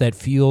base that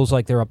feels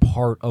like they're a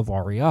part of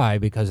REI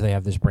because they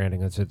have this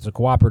branding. It's a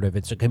cooperative.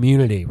 It's a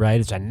community, right?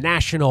 It's a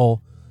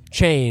national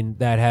chain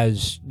that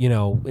has,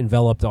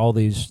 enveloped all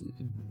these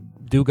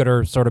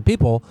do-gooder sort of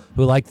people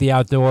who like the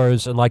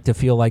outdoors and like to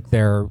feel like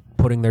they're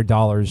putting their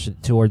dollars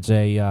towards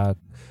a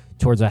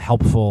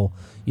helpful,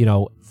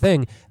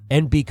 thing.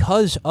 And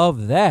because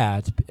of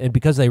that, and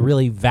because they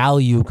really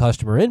value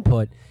customer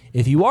input,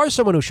 if you are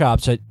someone who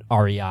shops at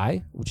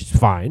REI, which is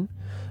fine,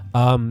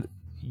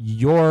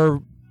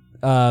 your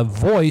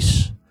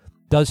voice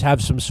does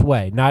have some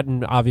sway, not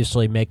in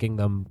obviously making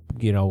them,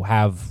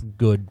 have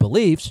good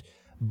beliefs,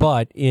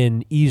 but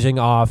in easing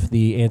off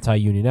the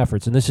anti-union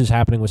efforts. And this is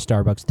happening with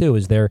Starbucks too.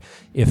 Is there,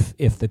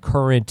 if the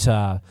current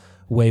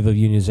wave of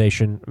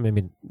unionization, I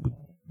mean,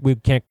 we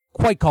can't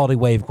quite call it a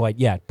wave quite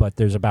yet, but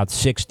there's about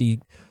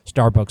 60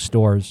 Starbucks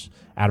stores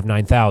out of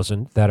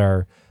 9,000 that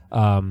are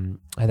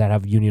that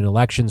have union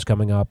elections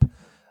coming up.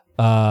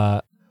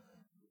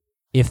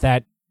 If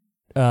that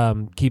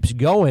keeps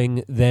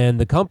going, then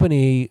the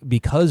company,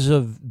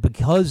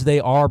 because they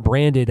are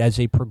branded as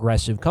a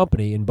progressive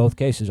company in both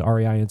cases,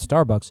 REI and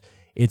Starbucks,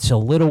 it's a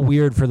little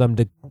weird for them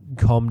to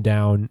come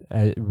down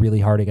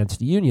really hard against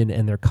the union.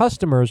 And their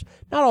customers,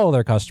 not all of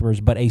their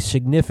customers, but a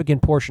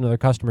significant portion of their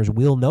customers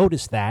will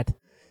notice that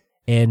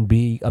and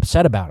be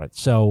upset about it.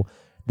 So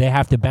they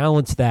have to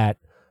balance that.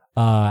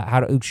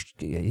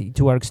 To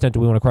what extent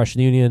do we want to crush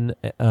the union?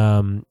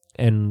 And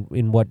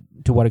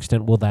to what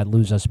extent will that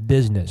lose us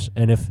business?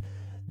 And if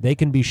they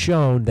can be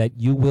shown that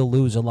you will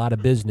lose a lot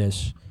of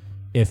business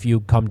if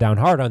you come down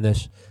hard on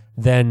this,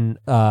 then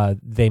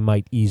they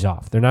might ease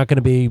off. They're not going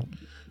to be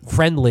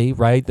friendly,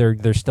 right?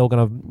 They're still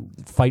going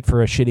to fight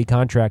for a shitty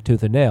contract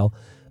tooth and nail.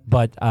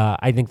 But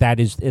I think that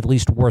is at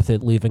least worth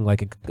it. Leaving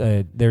like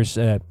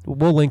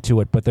we'll link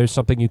to it, but there's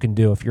something you can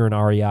do if you're an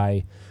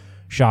REI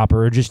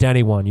shopper or just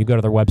anyone. You go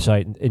to their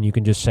website and you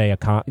can just say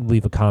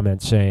leave a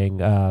comment saying,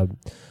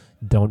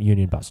 "Don't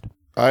union bust."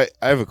 I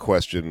have a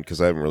question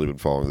because I haven't really been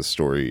following this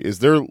story. Is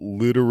there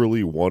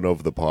literally one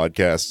of the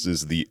podcasts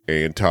is the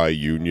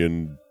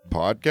anti-union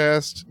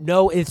podcast?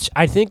 No,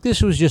 I think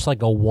this was just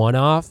like a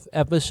one-off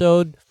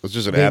episode. It's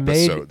just an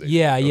episode.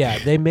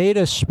 They made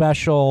a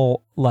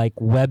special like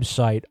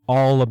website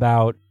all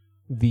about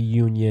the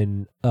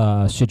union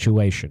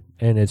situation,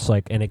 and it's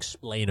like an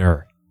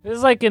explainer. This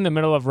is like in the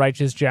middle of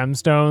Righteous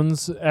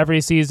Gemstones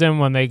every season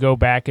when they go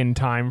back in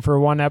time for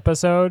one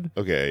episode.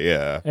 Okay,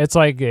 yeah. It's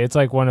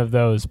like one of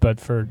those, but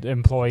for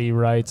employee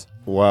rights.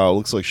 Wow,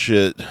 looks like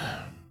shit.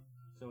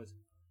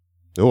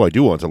 Oh, I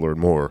do want to learn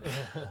more.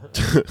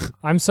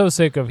 I'm so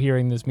sick of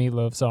hearing this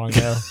Meatloaf song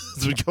now.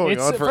 It's been going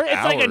on for it's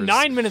hours. like a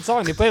 9-minute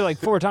song. They play it like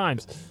 4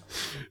 times.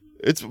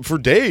 It's for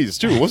days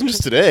too. It wasn't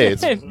just today.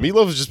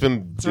 Meatloaf has just been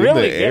in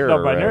really the air getting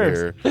on my around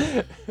nerves.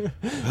 here.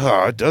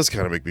 It does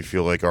kind of make me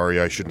feel like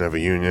REI shouldn't have a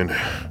union.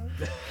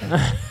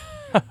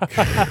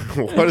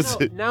 What is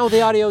it? Now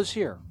the audio's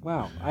here.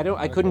 Wow.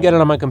 I couldn't get it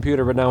on my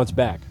computer, but now it's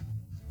back.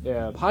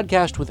 Yeah.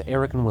 Podcast with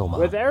Eric and Wilma.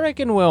 With Eric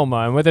and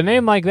Wilma, and with a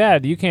name like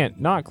that, you can't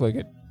not click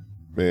it.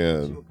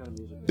 Man,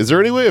 is there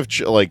any way of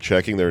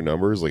checking their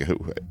numbers, like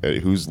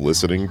who's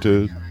listening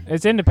to?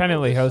 It's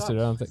independently hosted. I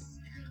don't think.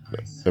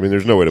 I mean,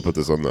 there's no way to put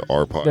this on the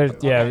our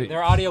podcast. Yeah,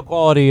 Their audio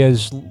quality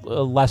is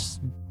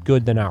less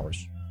good than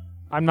ours.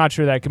 I'm not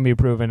sure that can be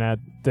proven at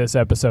this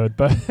episode,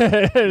 but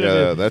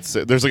Yeah, that's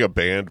it. There's like a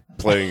band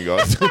playing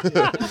something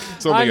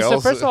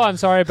else. First of all, I'm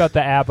sorry about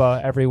the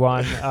ABBA,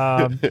 everyone.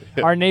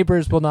 Our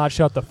neighbors will not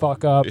shut the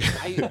fuck up.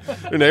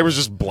 Their neighbor's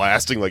just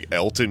blasting like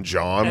Elton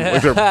John,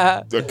 like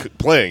they're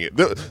playing it.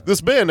 This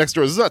band next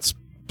door, this is not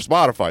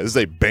Spotify. This is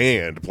a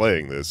band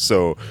playing this.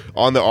 So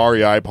on the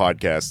REI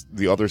podcast,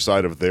 the other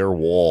side of their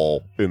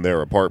wall in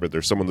their apartment,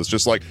 there's someone that's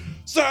just like,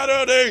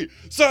 Saturday,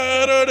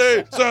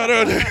 Saturday,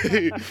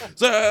 Saturday,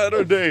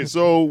 Saturday.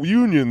 So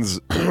unions,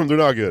 they're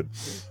not good.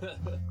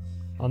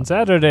 On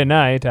Saturday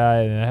night,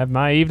 I have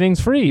my evenings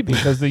free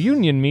because the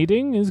union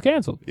meeting is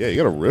canceled. Yeah, you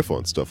got to riff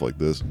on stuff like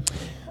this.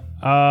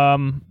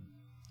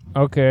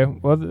 Okay.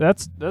 Well,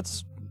 that's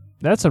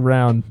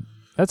around.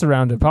 That's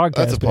around a podcast.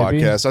 That's a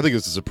baby. podcast. I think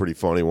this is a pretty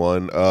funny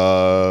one.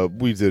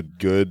 We did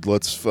good.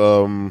 Let's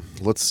do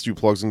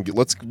plugs and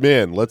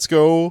let's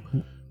go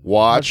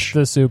watch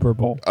the Super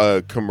Bowl.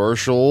 A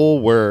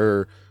commercial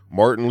where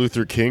Martin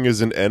Luther King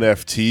is an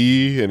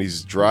NFT and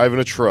he's driving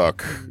a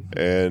truck,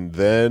 and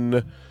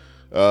then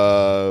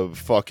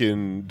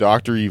fucking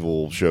Dr.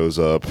 Evil shows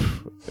up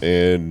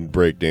and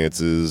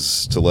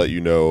breakdances to let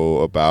you know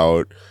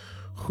about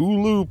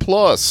Hulu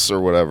Plus or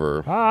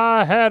whatever.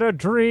 I had a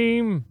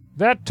dream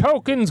that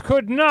tokens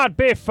could not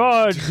be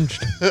fudged.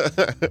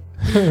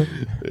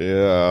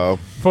 Yeah.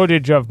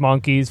 Footage of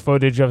monkeys,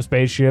 footage of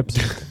spaceships.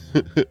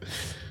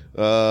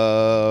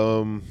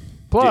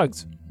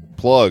 Plugs.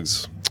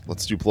 Plugs.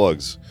 Let's do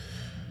plugs.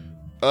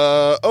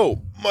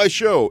 My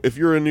show, if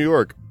you're in New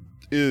York,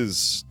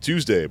 is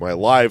Tuesday, my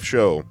live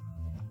show.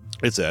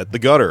 It's at The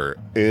Gutter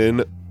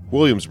in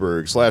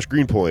Williamsburg /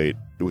 Greenpoint,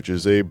 which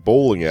is a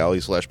bowling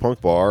alley /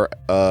 punk bar.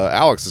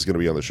 Alex is going to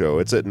be on the show.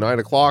 It's at 9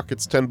 o'clock.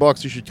 It's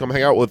 $10. You should come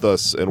hang out with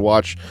us and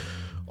watch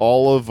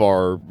all of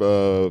our...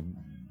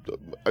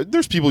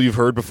 there's people you've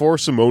heard before.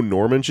 Simone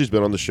Norman, she's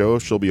been on the show.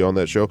 She'll be on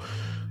that show.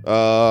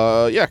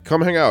 Yeah,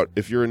 come hang out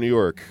if you're in New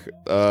York.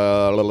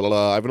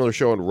 I have another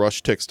show on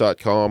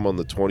rushtix.com on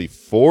the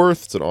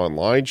 24th. It's an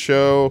online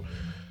show.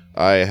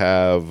 I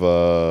have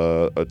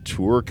a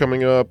tour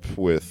coming up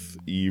with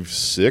Eve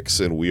 6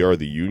 and We Are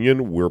the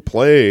Union. We're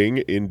playing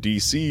in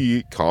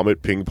DC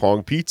Comet Ping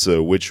Pong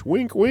Pizza, which,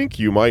 wink wink,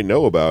 you might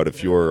know about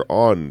if you're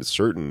on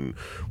certain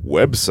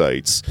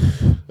websites.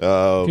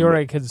 If you're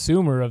a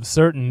consumer of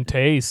certain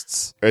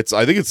tastes. I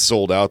think it's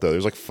sold out though.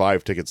 There's like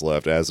 5 tickets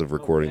left as of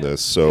recording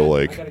this. So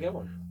I gotta get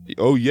one. I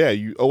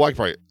can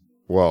probably,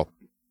 well,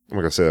 I'm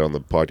not gonna say that on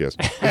the podcast.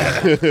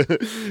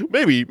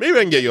 maybe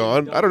I can get you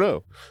on. I don't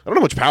know how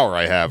much power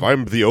I have.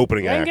 I'm the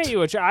opening I act. can get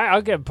you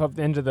I'll get pumped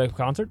into the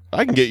concert.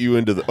 I can get you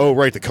into the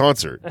the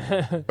concert.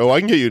 I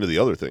can get you into the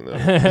other thing though.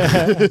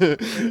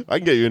 I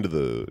can get you into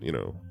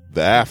the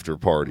the after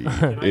party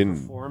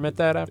Perform at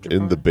that after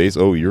in the base.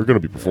 Oh, you're gonna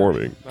be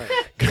performing.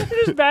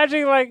 Just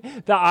imagining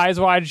like the Eyes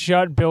Wide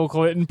Shut Bill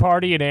Clinton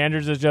party, and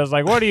Anders is just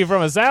like, "What are you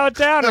from, a salad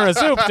town or a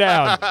soup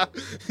town?"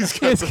 He's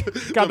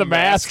got the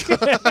mask.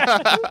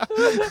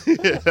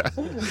 Yeah.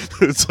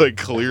 It's like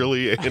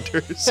clearly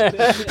Anders.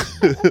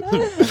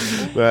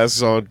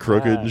 Masks on,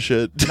 crooked and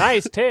shit.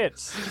 Nice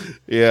tits.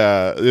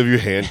 Yeah, have you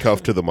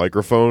handcuffed to the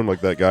microphone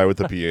like that guy with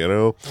the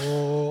piano?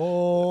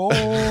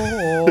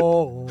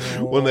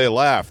 When they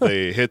laugh,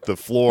 they hit the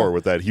floor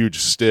with that huge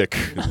stick.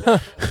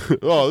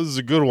 Oh, this is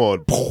a good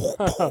one.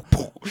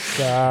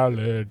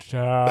 Salad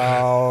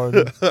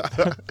town.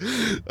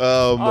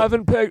 I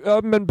haven't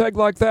been pegged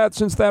like that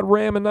since that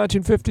Ram in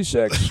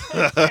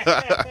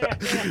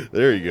 1956.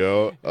 There you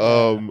go.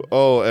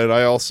 And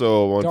I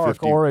also want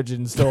Dark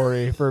origin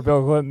story for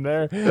Bill Clinton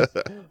there.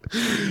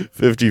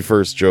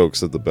 51st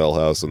Jokes at the Bell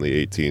House on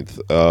the 18th.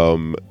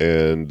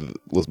 And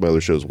my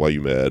other show is Why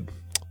You Mad?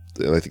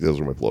 And I think those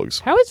are my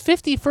plugs. How is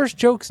 51st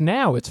Jokes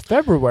now? It's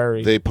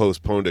February. They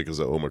postponed it because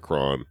of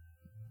Omicron.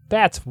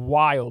 That's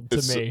wild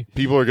to me.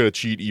 People are going to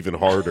cheat even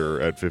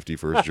harder at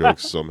 51st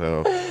Jokes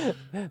somehow.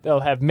 They'll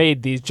have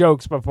made these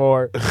jokes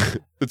before.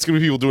 It's going to be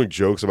people doing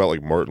jokes about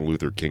like Martin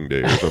Luther King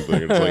Day or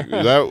something. It's like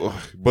that,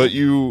 but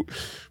you...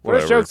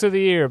 Whatever. First jokes of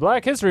the year.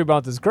 Black History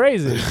Month is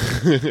crazy.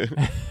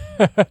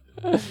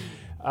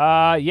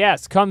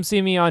 Yes, come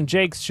see me on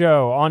Jake's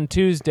show on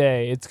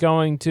Tuesday. It's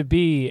going to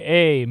be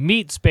a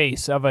meat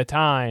space of a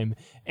time.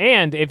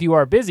 And if you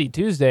are busy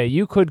Tuesday,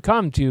 you could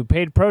come to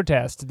Paid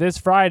Protest this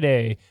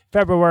Friday,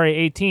 February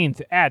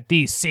 18th at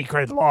the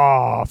Secret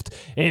Loft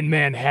in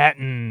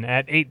Manhattan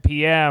at 8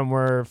 p.m.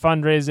 We're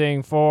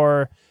fundraising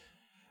for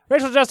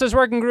Racial Justice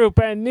Working Group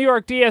and New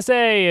York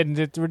DSA, and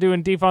we're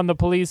doing defund the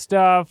police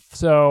stuff.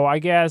 So I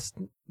guess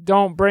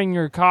don't bring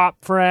your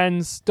cop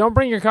friends. Don't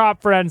bring your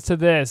cop friends to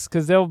this,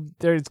 because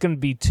it's going to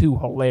be too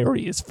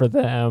hilarious for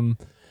them.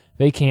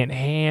 They can't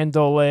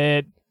handle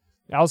it.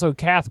 Also,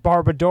 Kath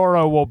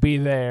Barbadoro will be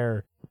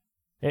there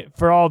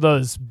for all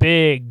those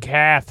big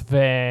Kath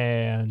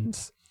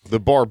fans. The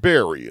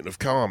barbarian of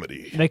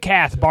comedy. The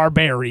Kath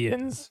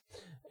Barbarians.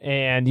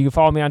 And you can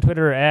follow me on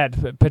Twitter at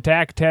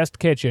Patak Test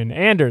Kitchen.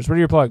 Anders, what are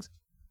your plugs?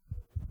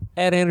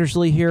 Ed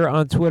Andersley here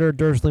on Twitter,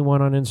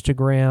 Dursley1 on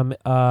Instagram.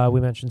 We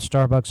mentioned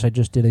Starbucks. I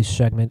just did a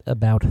segment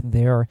about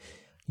their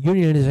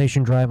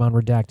unionization drive on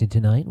Redacted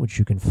tonight, which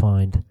you can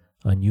find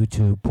on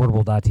YouTube,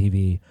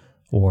 portable.tv,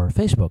 or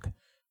Facebook.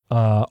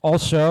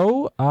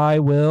 Also, I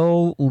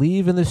will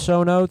leave in the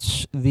show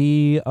notes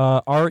the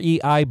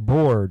REI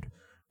board,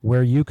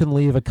 where you can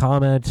leave a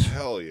comment.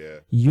 Hell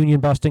yeah. Union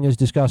busting is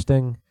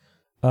disgusting.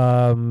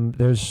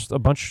 There's a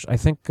bunch. I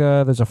think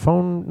there's a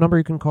phone number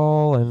you can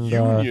call, and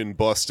Union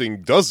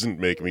busting doesn't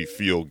make me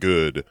feel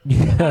good.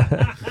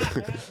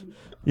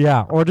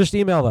 Yeah, or just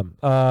email them.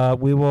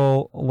 We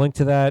will link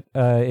to that.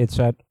 It's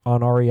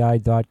on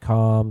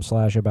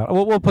rei.com/about.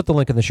 We'll put the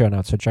link in the show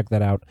notes, so check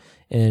that out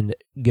and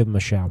give them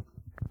a shout.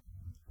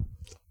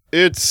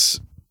 It's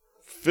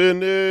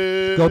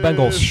finished. Go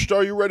Bengals.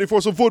 Are you ready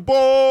for some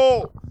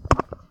football?